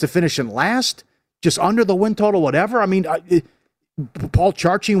Vikings to finish in last? Just under the win total, whatever? I mean, Paul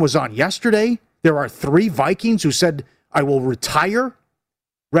Charchian was on yesterday. There are 3 Vikings who said, I will retire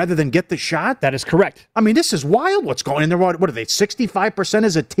rather than get the shot. That is correct. I mean, this is wild what's going on. They're, what are they, 65%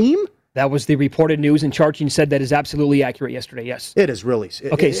 as a team? That was the reported news, and Charchian said that is absolutely accurate yesterday, yes. It is really.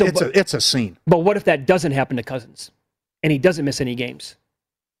 Okay, so it's a scene. But what if that doesn't happen to Cousins, and he doesn't miss any games?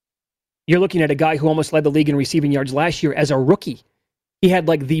 You're looking at a guy who almost led the league in receiving yards last year as a rookie. He had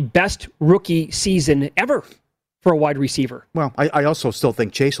the best rookie season ever for a wide receiver. Well, I also still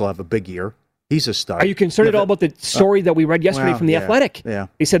think Chase will have a big year. He's a star. Are you concerned at all about the story that we read yesterday from The Athletic? Yeah.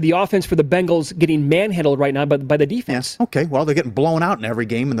 They said the offense for the Bengals getting manhandled right now by the defense. Yeah. Okay, well, they're getting blown out in every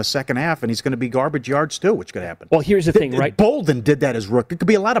game in the second half, and he's going to be garbage yards too, which could happen. Well, here's the thing, right? Bolden did that as rookie. It could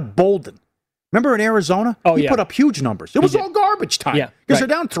be a lot of Bolden. Remember in Arizona? He put up huge numbers. It was all garbage time. Yeah, because they're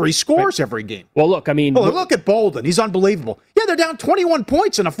down 3 scores every game. Well, look, I mean... look at Bolden. He's unbelievable. Yeah, they're down 21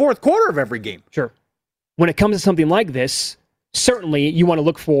 points in the fourth quarter of every game. Sure. When it comes to something like this, certainly you want to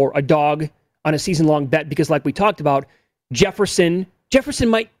look for a dog on a season-long bet because, like we talked about, Jefferson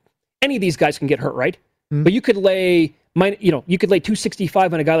might... Any of these guys can get hurt, right? Mm-hmm. But you could lay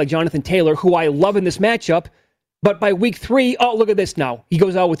 265 on a guy like Jonathan Taylor, who I love in this matchup, but by week 3, oh, look at this now. He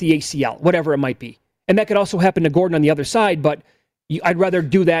goes out with the ACL, whatever it might be. And that could also happen to Gordon on the other side, but I'd rather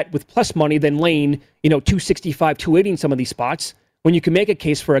do that with plus money than laying, 265, 280 in some of these spots when you can make a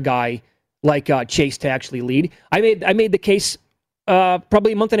case for a guy like Chase to actually lead. I made the case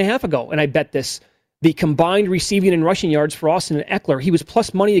probably a month and a half ago, and I bet this. The combined receiving and rushing yards for Austin and Eckler, he was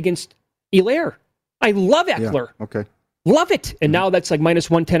plus money against Hilaire. I love Eckler. Yeah, okay. Love it. And now that's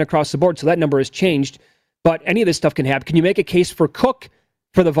minus 110 across the board, so that number has changed. But any of this stuff can happen. Can you make a case for Cook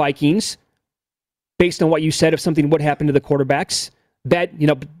for the Vikings based on what you said if something would happen to the quarterbacks? Bet,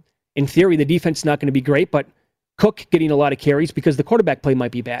 in theory, the defense is not going to be great, but Cook getting a lot of carries because the quarterback play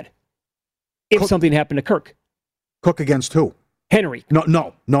might be bad if something happened to Kirk. Cook against who? Henry.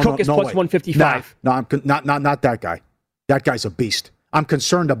 No, Cook is plus way. 155. No, I'm not that guy. That guy's a beast. I'm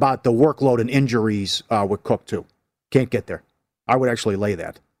concerned about the workload and injuries with Cook, too. Can't get there. I would actually lay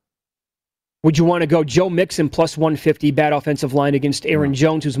that. Would you want to go Joe Mixon plus 150, bad offensive line against Aaron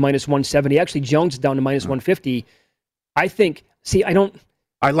Jones, who's minus 170? Actually, Jones is down to minus 150. I think,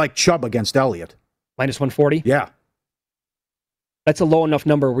 I like Chubb against Elliott. Minus 140? Yeah. That's a low enough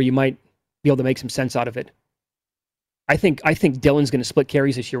number where you might be able to make some sense out of it. I think Dillon's going to split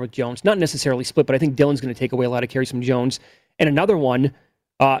carries this year with Jones. Not necessarily split, but I think Dillon's going to take away a lot of carries from Jones. And another one,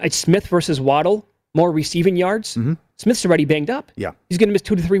 it's Smith versus Waddle, more receiving yards. Mm-hmm. Smith's already banged up. Yeah. He's going to miss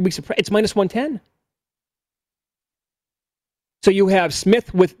 2 to 3 weeks. It's minus 110. So you have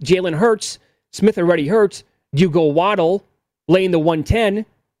Smith with Jalen Hurts. Smith already hurts. Do you go Waddle, laying the 110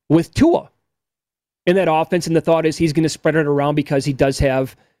 with Tua in that offense? And the thought is he's going to spread it around because he does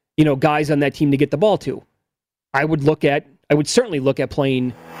have, guys on that team to get the ball to. I would certainly look at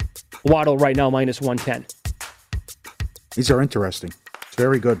playing Waddle right now minus 110. These are interesting. It's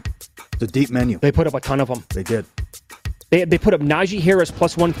very good. It's a deep menu. They put up a ton of them. They did. They put up Najee Harris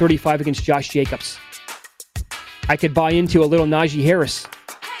plus 135 against Josh Jacobs. I could buy into a little Najee Harris.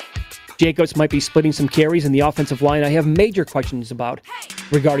 Jacobs might be splitting some carries in the offensive line. I have major questions about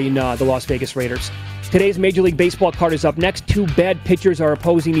regarding the Las Vegas Raiders. Today's Major League Baseball card is up next. 2 bad pitchers are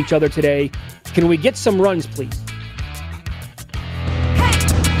opposing each other today. Can we get some runs, please?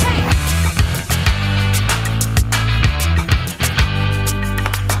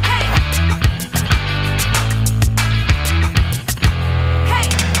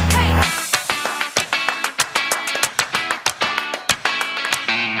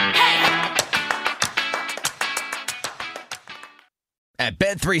 At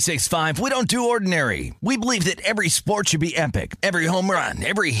Bet365, we don't do ordinary. We believe that every sport should be epic. Every home run,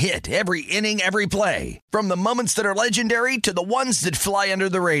 every hit, every inning, every play. From the moments that are legendary to the ones that fly under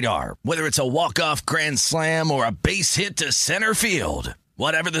the radar. Whether it's a walk-off grand slam or a base hit to center field.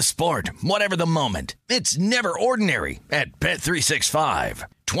 Whatever the sport, whatever the moment. It's never ordinary at Bet365.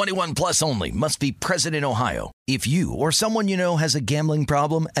 21 plus only. Must be present in Ohio. If you or someone you know has a gambling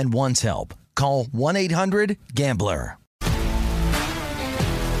problem and wants help, call 1-800-GAMBLER.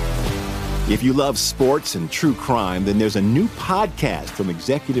 If you love sports and true crime, then there's a new podcast from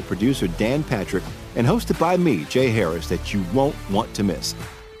executive producer Dan Patrick and hosted by me, Jay Harris, that you won't want to miss.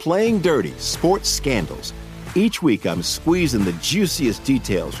 Playing Dirty: Sports Scandals. Each week, I'm squeezing the juiciest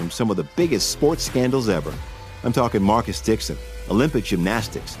details from some of the biggest sports scandals ever. I'm talking Marcus Dixon, Olympic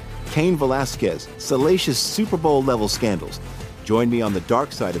gymnastics, Cain Velasquez, salacious Super Bowl-level scandals. Join me on the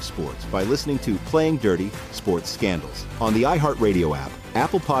dark side of sports by listening to Playing Dirty: Sports Scandals on the iHeartRadio app,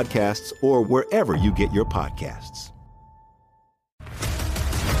 Apple Podcasts, or wherever you get your podcasts.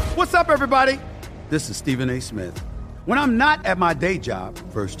 What's up, everybody? This is Stephen A. Smith. When I'm not at my day job,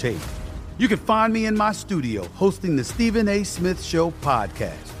 First Take, you can find me in my studio hosting the Stephen A. Smith Show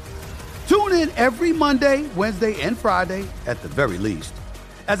podcast. Tune in every Monday, Wednesday, and Friday, at the very least,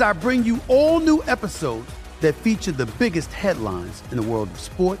 as I bring you all new episodes that feature the biggest headlines in the world of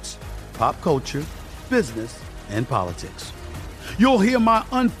sports, pop culture, business, and politics. You'll hear my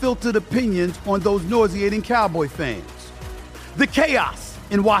unfiltered opinions on those nauseating Cowboy fans, the chaos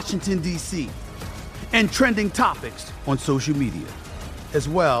in Washington, D.C., and trending topics on social media, as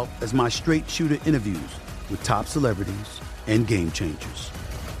well as my straight shooter interviews with top celebrities and game changers.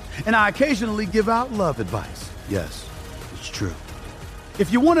 And I occasionally give out love advice. Yes, it's true.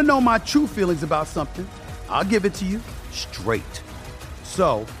 If you want to know my true feelings about something, I'll give it to you straight.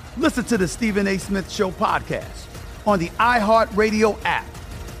 So listen to the Stephen A. Smith Show podcast on the iHeartRadio app,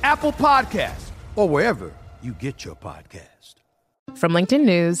 Apple Podcasts, or wherever you get your podcast. From LinkedIn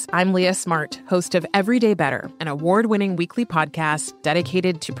News, I'm Leah Smart, host of Everyday Better, an award-winning weekly podcast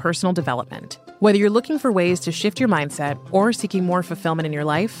dedicated to personal development. Whether you're looking for ways to shift your mindset or seeking more fulfillment in your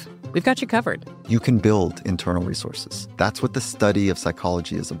life, we've got you covered. You can build internal resources. That's what the study of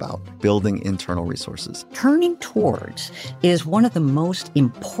psychology is about, building internal resources. Turning towards is one of the most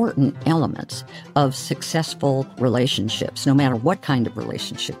important elements of successful relationships, no matter what kind of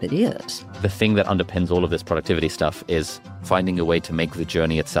relationship it is. The thing that underpins all of this productivity stuff is finding a way to make the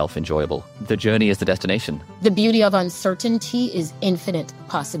journey itself enjoyable. The journey is the destination. The beauty of uncertainty is infinite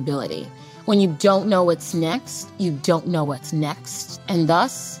possibility. When you don't know what's next, you don't know what's next. And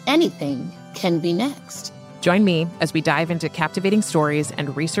thus, anything can be next. Join me as we dive into captivating stories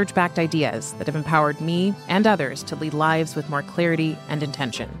and research-backed ideas that have empowered me and others to lead lives with more clarity and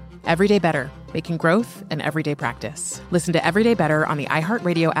intention. Everyday Better, making growth an everyday practice. Listen to Everyday Better on the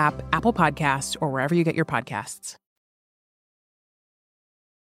iHeartRadio app, Apple Podcasts, or wherever you get your podcasts.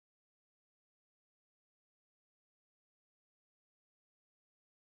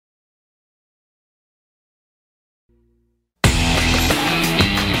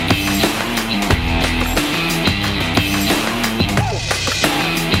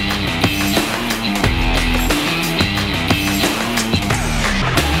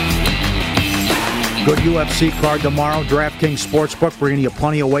 Good UFC card tomorrow. DraftKings Sportsbook bringing you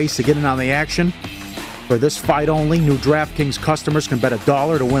plenty of ways to get in on the action. For this fight only, new DraftKings customers can bet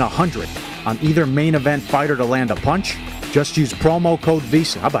 $1 to win $100 on either main event fighter to land a punch. Just use promo code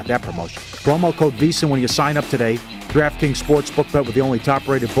VEASAN. How about that promotion? Promo code VEASAN when you sign up today. DraftKings Sportsbook bet with the only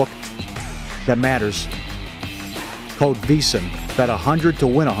top-rated book that matters. Code VEASAN. Bet $100 to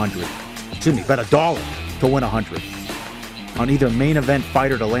win $100. Excuse me, bet $1 to win $100 on either main event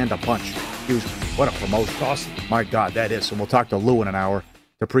fighter to land a punch. What a promotion. Awesome. My God, that is. And we'll talk to Lou in an hour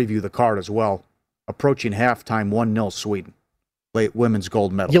to preview the card as well. Approaching halftime, 1-0 Sweden. Late women's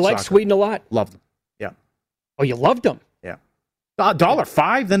gold medal. You like Sweden a lot? Loved them. Yeah. Oh, you loved them? Yeah.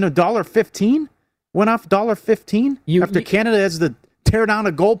 $1.05, then $1.15? Went off $1.15 after Canada has the tear down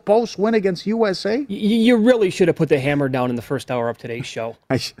a goalpost win against USA? You really should have put the hammer down in the first hour of today's show.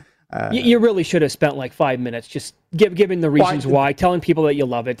 You really should have spent like 5 minutes just giving the reasons why, telling people that you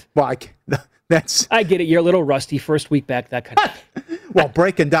love it. Well, I get it. You're a little rusty first week back, that kind of thing. Well,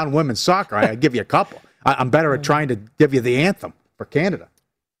 breaking down women's soccer, I give you a couple. I'm better at trying to give you the anthem for Canada.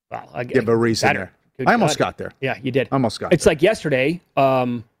 Well, give a reason there. I almost got there. Yeah, you did. Almost got It's like yesterday,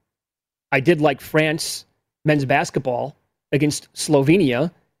 I did like France men's basketball against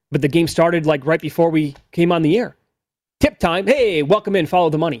Slovenia, but the game started like right before we came on the air. Tip time. Hey, welcome in. Follow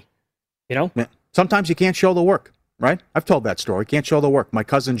the money. You know? Yeah. Sometimes you can't show the work, right? I've told that story. Can't show the work. My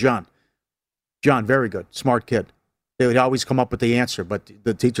cousin John, very good, smart kid. They would always come up with the answer, but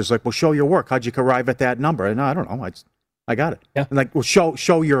the teacher's like, well, show your work. How'd you arrive at that number? And I don't know. I got it. Yeah. And like, well,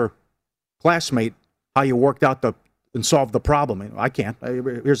 show your classmate how you worked out and solved the problem. I can't.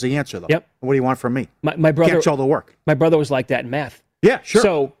 Here's the answer, though. Yep. What do you want from me? My brother can't show the work. My brother was like that in math. Yeah, sure.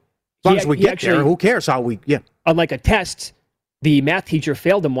 So as long as we get there, who cares how we? Yeah. On like a test, the math teacher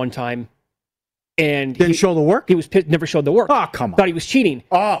failed him one time. And didn't show the work? He was pissed, never showed the work. Oh, come on. Thought he was cheating.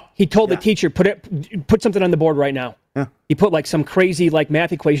 Oh. He told the teacher, put something on the board right now. Yeah. He put like some crazy like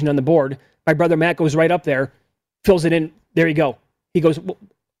math equation on the board. My brother Matt goes right up there, fills it in. There you go. He goes,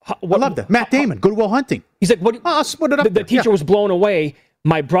 I love that. Matt Damon, Good Will Hunting. He's like, what? Split it up. The teacher was blown away.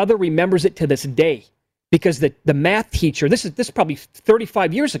 My brother remembers it to this day because the math teacher, this is probably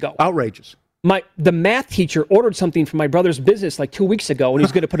 35 years ago. Outrageous. The math teacher ordered something from my brother's business like 2 weeks ago, and he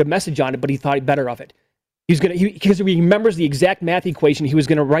was going to put a message on it, but he thought better of it. Because he remembers the exact math equation, he was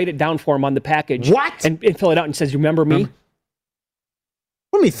going to write it down for him on the package. What? And fill it out and says, remember me? What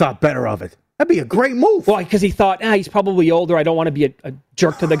do you mean thought better of it? That'd be a great move. Well, because he thought, he's probably older. I don't want to be a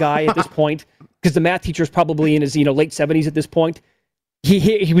jerk to the guy at this point. Because the math teacher's probably in his late 70s at this point.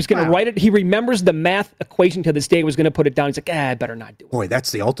 He was going to write it. He remembers the math equation to this day. Was going to put it down. He's like, I better not do it. Boy, that's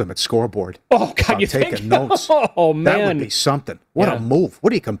the ultimate scoreboard. Oh, God, you taking think? notes. Oh, man. That would be something. What a move.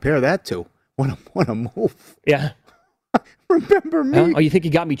 What do you compare that to? What a move. Yeah. Remember me. Oh, you think you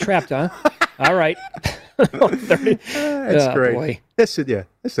got me trapped, huh? All right. That's great. Boy. This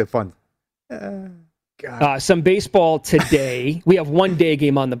is fun. Some baseball today. We have one day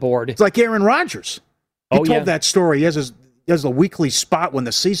game on the board. It's like Aaron Rodgers. He told that story. He has a weekly spot when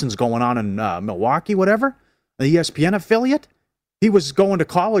the season's going on in Milwaukee, whatever, the ESPN affiliate. He was going to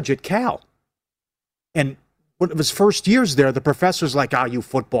college at Cal. And one of his first years there, the professor's like, you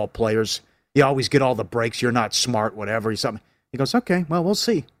football players, you always get all the breaks. You're not smart, whatever. He goes, okay, well, we'll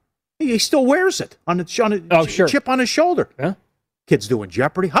see. He still wears it on a chip on his shoulder. Yeah. Kid's doing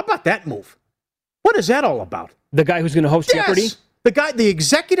Jeopardy. How about that move? What is that all about? The guy who's going to host Jeopardy? The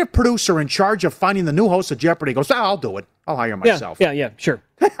executive producer in charge of finding the new host of Jeopardy goes, I'll do it. I'll hire myself. Yeah, sure.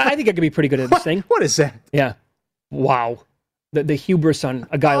 I think I could be pretty good at this thing. What is that? Yeah. Wow. The hubris on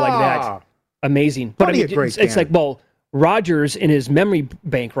a guy like that. Amazing. But it's like, well, Rodgers in his memory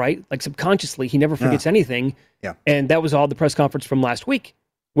bank, right? Like subconsciously, he never forgets anything. Yeah. And that was all the press conference from last week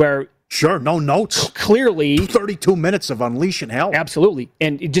where... Sure, no notes. Clearly. 32 minutes of unleashing hell. Absolutely.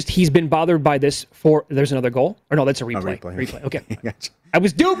 And he's been bothered by this there's another goal? Or no, that's a replay. Replay. Okay. I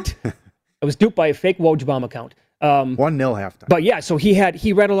was duped. I was duped by a fake Woj account. 1-0 halftime. But yeah, so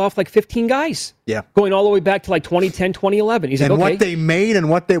he rattled off like 15 guys. Yeah. Going all the way back to like 2010, 2011. He's like, what they made and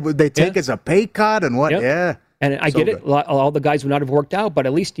what they take as a pay cut and what, And I get it. All the guys would not have worked out, but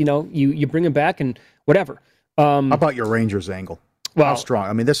at least, you bring them back and whatever. How about your Rangers angle? Well, how strong?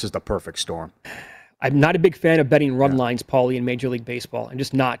 I mean, this is the perfect storm. I'm not a big fan of betting run lines, Paulie, in Major League Baseball. I'm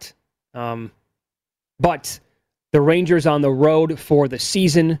just not. But the Rangers on the road for the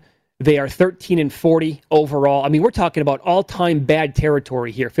season, they are 13-40 overall. I mean, we're talking about all-time bad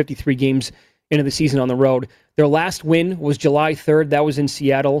territory here, 53 games into the season on the road. Their last win was July 3rd. That was in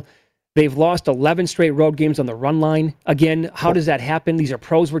Seattle. They've lost 11 straight road games on the run line. Again, how does that happen? These are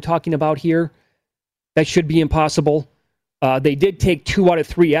pros we're talking about here. That should be impossible. They did take 2 out of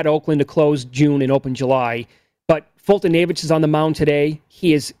 3 at Oakland to close June and open July. But Fulton-Avich is on the mound today.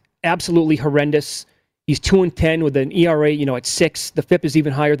 He is absolutely horrendous. He's 2-10 with an ERA, at 6. The FIP is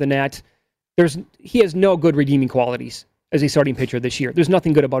even higher than that. He has no good redeeming qualities as a starting pitcher this year. There's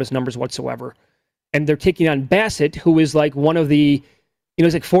nothing good about his numbers whatsoever. And they're taking on Bassett, who is like one of the,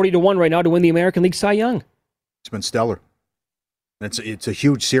 he's like 40-1 right now to win the American League Cy Young. It's been stellar. It's a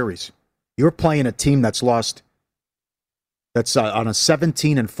huge series. You're playing a team that's lost, that's on a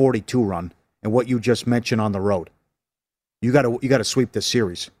 17-42 run, and what you just mentioned on the road. You got to sweep this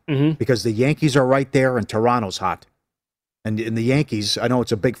series because the Yankees are right there and Toronto's hot. And in the Yankees, I know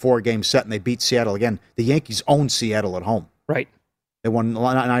it's a big 4-game set and they beat Seattle again. The Yankees own Seattle at home. Right. They won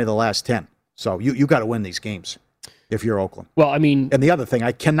 9 of the last 10. So you got to win these games if you're Oakland. Well, I mean... And the other thing,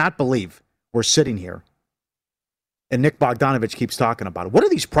 I cannot believe we're sitting here and Nick Bogdanovich keeps talking about it. What are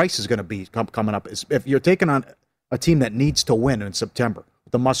these prices going to be coming up? If you're taking on a team that needs to win in September,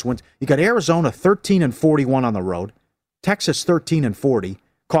 the must-wins, you got Arizona 13-41 on the road, Texas 13-40,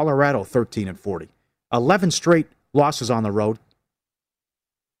 Colorado 13-40. 11 straight losses on the road.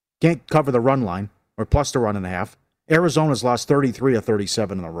 Can't cover the run line, or plus the run and a half. Arizona's lost 33 of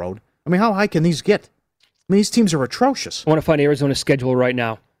 37 on the road. I mean, how high can these get? I mean, these teams are atrocious. I want to find Arizona's schedule right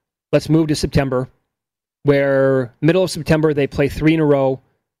now. Let's move to September, where middle of September they play 3 in a row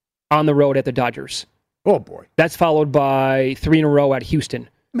on the road at the Dodgers. Oh, boy. That's followed by 3 in a row at Houston.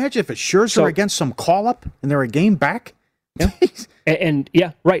 Imagine if it's Scherzer against some call-up and they're a game back. Yeah. and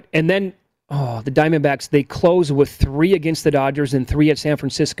yeah, right. And then the Diamondbacks, they close with 3 against the Dodgers and 3 at San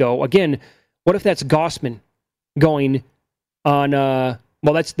Francisco. Again, what if that's Gausman going on,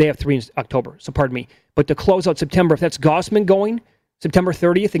 they have 3 in October, so pardon me. But to close out September, if that's Gausman going September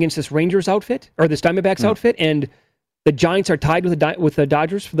 30th against this Rangers outfit, or this Diamondbacks outfit, and the Giants are tied with the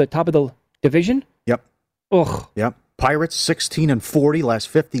Dodgers for the top of the division? Yep. Ugh. Yep. Pirates 16-40, last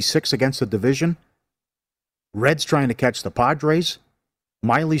 56 against the division. Reds trying to catch the Padres.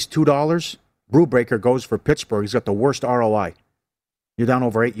 Miley's $2. Brewbreaker goes for Pittsburgh. He's got the worst ROI. You're down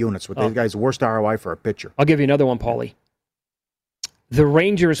over 8 units with these guys' worst ROI for a pitcher. I'll give you another one, Paulie. The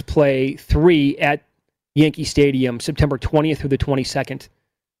Rangers play 3 at Yankee Stadium September 20th through the 22nd.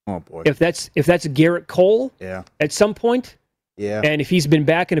 Oh, boy. If that's Garrett Cole at some point, and if he's been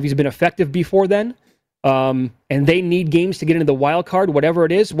back and if he's been effective before then, and they need games to get into the wild card, whatever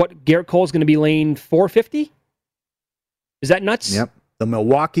it is, what Garrett Cole's going to be laying $450? Is that nuts? Yep. The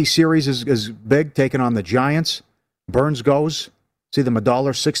Milwaukee series is big, taking on the Giants. Burns goes. See them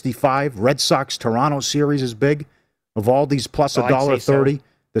 $1.65. Red Sox Toronto series is big. Evaldi's plus $1.30. So.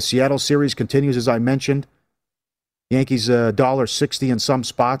 The Seattle series continues, as I mentioned. Yankees $1.60 in some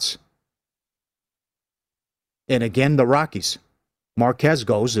spots. And again, the Rockies. Marquez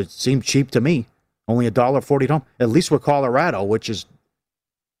goes. It seemed cheap to me. Only $1.40 at home. At least with Colorado, which is...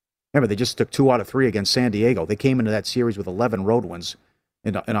 Remember, they just took 2 out of 3 against San Diego. They came into that series with 11 road wins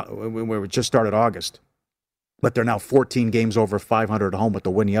when we just started August. But they're now 14 games over 500 at home with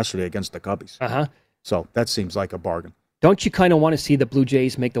the win yesterday against the Cubbies. So that seems like a bargain. Don't you kind of want to see the Blue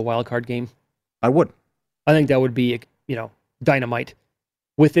Jays make the wild card game? I would. I think that would be, dynamite.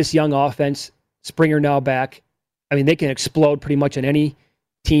 With this young offense, Springer now back. I mean, they can explode pretty much on any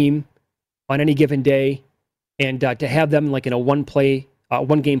team on any given day. And to have them like in a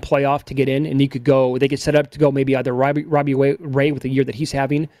one-game playoff to get in, and they could set up to go maybe either Robbie Ray with the year that he's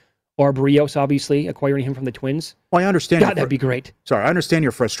having, or Barrios, obviously, acquiring him from the Twins. Well, I understand. God, that'd be great. Sorry, I understand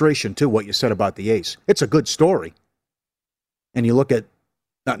your frustration, too, what you said about the A's. It's a good story. And you look at,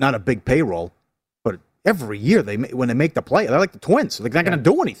 not a big payroll, but every year when they make the play, they're like the Twins. They're not going to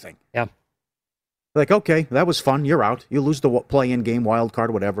do anything. Yeah. They're like, okay, that was fun. You're out. You lose the play-in game, wild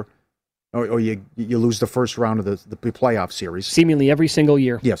card, whatever. Or you lose the first round of the playoff series. Seemingly every single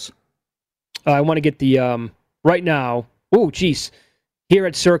year. Yes. I want to get the, right now, here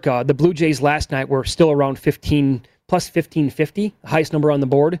at Circa, the Blue Jays last night were still around 15, plus 1550, the highest number on the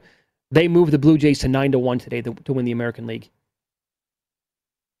board. They moved the Blue Jays to 9-1 today to win the American League.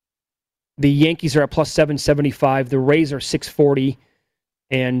 The Yankees are at plus 775. The Rays are 640.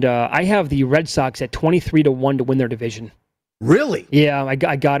 And I have the Red Sox at 23-1 to win their division. Really? Yeah, I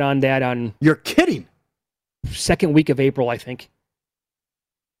got on that on... You're kidding. Second week of April, I think.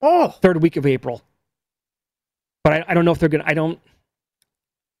 Oh. Third week of April. But I don't know if they're going to...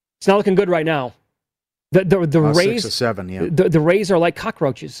 It's not looking good right now. The Rays... 6 or 7, yeah. The Rays are like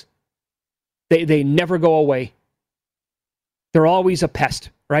cockroaches. They never go away. They're always a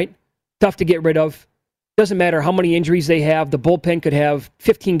pest, right? Tough to get rid of. Doesn't matter how many injuries they have. The bullpen could have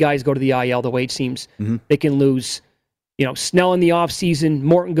 15 guys go to the IL the way it seems. Mm-hmm. They can lose... Snell in the offseason.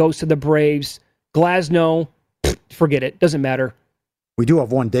 Morton goes to the Braves. Glasnow, forget it. Doesn't matter. We do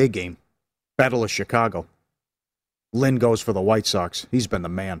have one day game. Battle of Chicago. Lynn goes for the White Sox. He's been the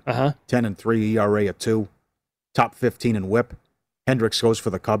man. 10-3 ERA at 2. Top 15 in whip. Hendricks goes for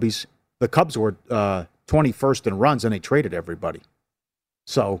the Cubbies. The Cubs were 21st in runs, and they traded everybody.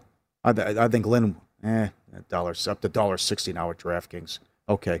 So I think Lynn, $1 up to $1.60 now at DraftKings.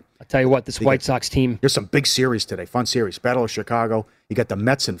 Okay. I'll tell you what, this White Sox team. There's some big series today. Fun series. Battle of Chicago. You got the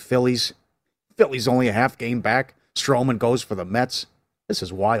Mets and Phillies. Phillies only a half game back. Stroman goes for the Mets. This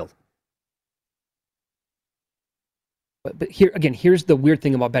is wild. But here's the weird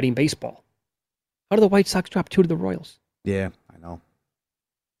thing about betting baseball. How do the White Sox drop 2 to the Royals? Yeah, I know.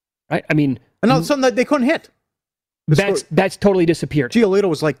 Right? I mean... And all of a sudden, they couldn't hit. That's totally disappeared. Giolito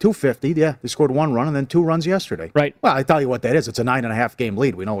was like 250. Yeah, they scored 1 run and then 2 runs yesterday. Right. Well, I tell you what that is. It's a 9.5 game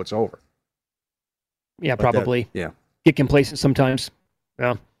lead. We know it's over. Yeah, but probably. Yeah. Get complacent sometimes.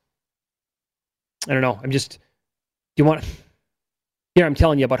 Yeah. I don't know. Here I'm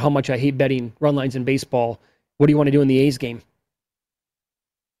telling you about how much I hate betting run lines in baseball. What do you want to do in the A's game?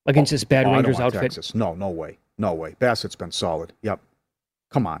 Against this bad Rangers outfit? Texas. No way. No way. Bassett's been solid. Yep.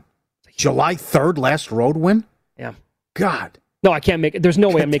 Come on. July 3rd, last road win? Yeah. God. No, I can't make it. There's no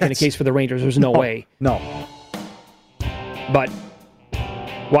way I'm making a case for the Rangers. There's no way. No. But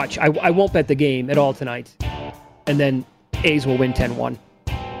watch. I won't bet the game at all tonight. And then A's will win 10-1.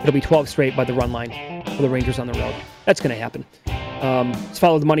 It'll be 12 straight by the run line for the Rangers on the road. That's going to happen. Let's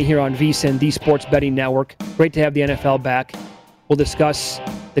follow the money here on VSiN, the Sports Betting Network. Great to have the NFL back. We'll discuss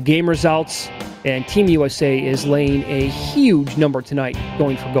the game results, and Team USA is laying a huge number tonight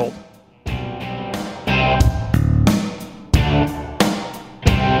going for gold.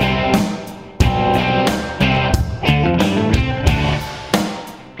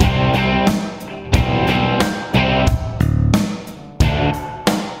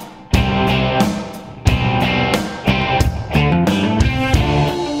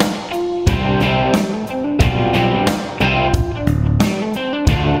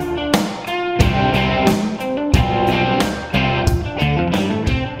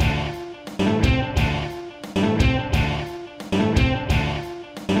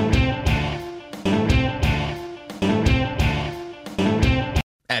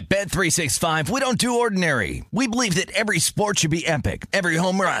 At Bet365, we don't do ordinary. We believe that every sport should be epic. Every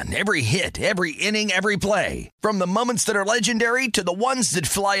home run, every hit, every inning, every play. From the moments that are legendary to the ones that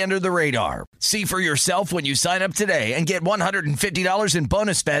fly under the radar. See for yourself when you sign up today and get $150 in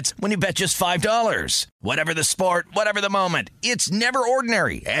bonus bets when you bet just $5. Whatever the sport, whatever the moment, it's never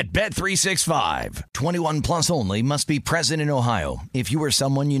ordinary at Bet365. 21 plus only. Must be present in Ohio. If you or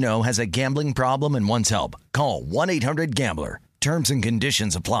someone you know has a gambling problem and wants help, call 1-800-GAMBLER. Terms and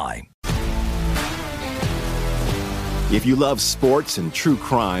conditions apply. If you love sports and true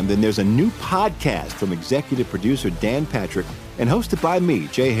crime, then there's a new podcast from executive producer Dan Patrick and hosted by me,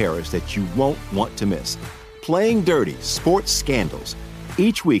 Jay Harris, that you won't want to miss. Playing Dirty: Sports Scandals.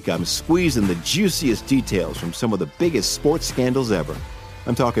 Each week, I'm squeezing the juiciest details from some of the biggest sports scandals ever.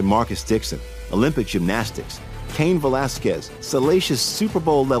 I'm talking Marcus Dixon, Olympic gymnastics, Cain Velasquez, salacious Super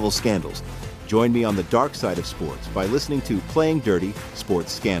Bowl-level scandals. Join me on the dark side of sports by listening to Playing Dirty: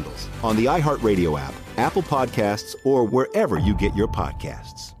 Sports Scandals on the iHeartRadio app, Apple Podcasts, or wherever you get your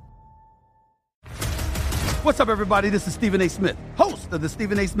podcasts. What's up, everybody? This is Stephen A. Smith, host of the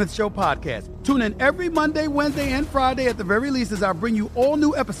Stephen A. Smith Show podcast. Tune in every Monday, Wednesday, and Friday at the very least as I bring you all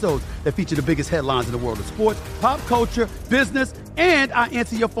new episodes that feature the biggest headlines in the world of sports, pop culture, business, and I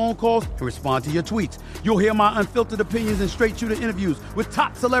answer your phone calls and respond to your tweets. You'll hear my unfiltered opinions and straight-shooter interviews with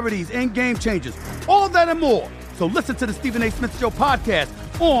top celebrities and game changers. All that and more. So listen to the Stephen A. Smith Show podcast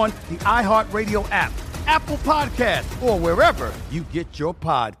on the iHeartRadio app, Apple Podcasts, or wherever you get your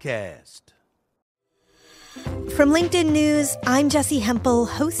podcast. From LinkedIn News, I'm Jessie Hempel,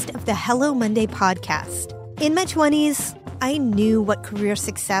 host of the Hello Monday podcast. In my 20s, I knew what career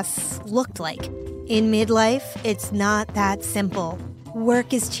success looked like. In midlife, it's not that simple.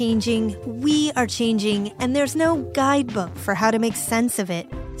 Work is changing, we are changing, and there's no guidebook for how to make sense of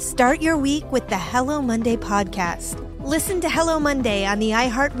it. Start your week with the Hello Monday podcast. Listen to Hello Monday on the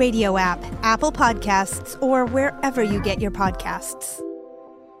iHeartRadio app, Apple Podcasts, or wherever you get your podcasts.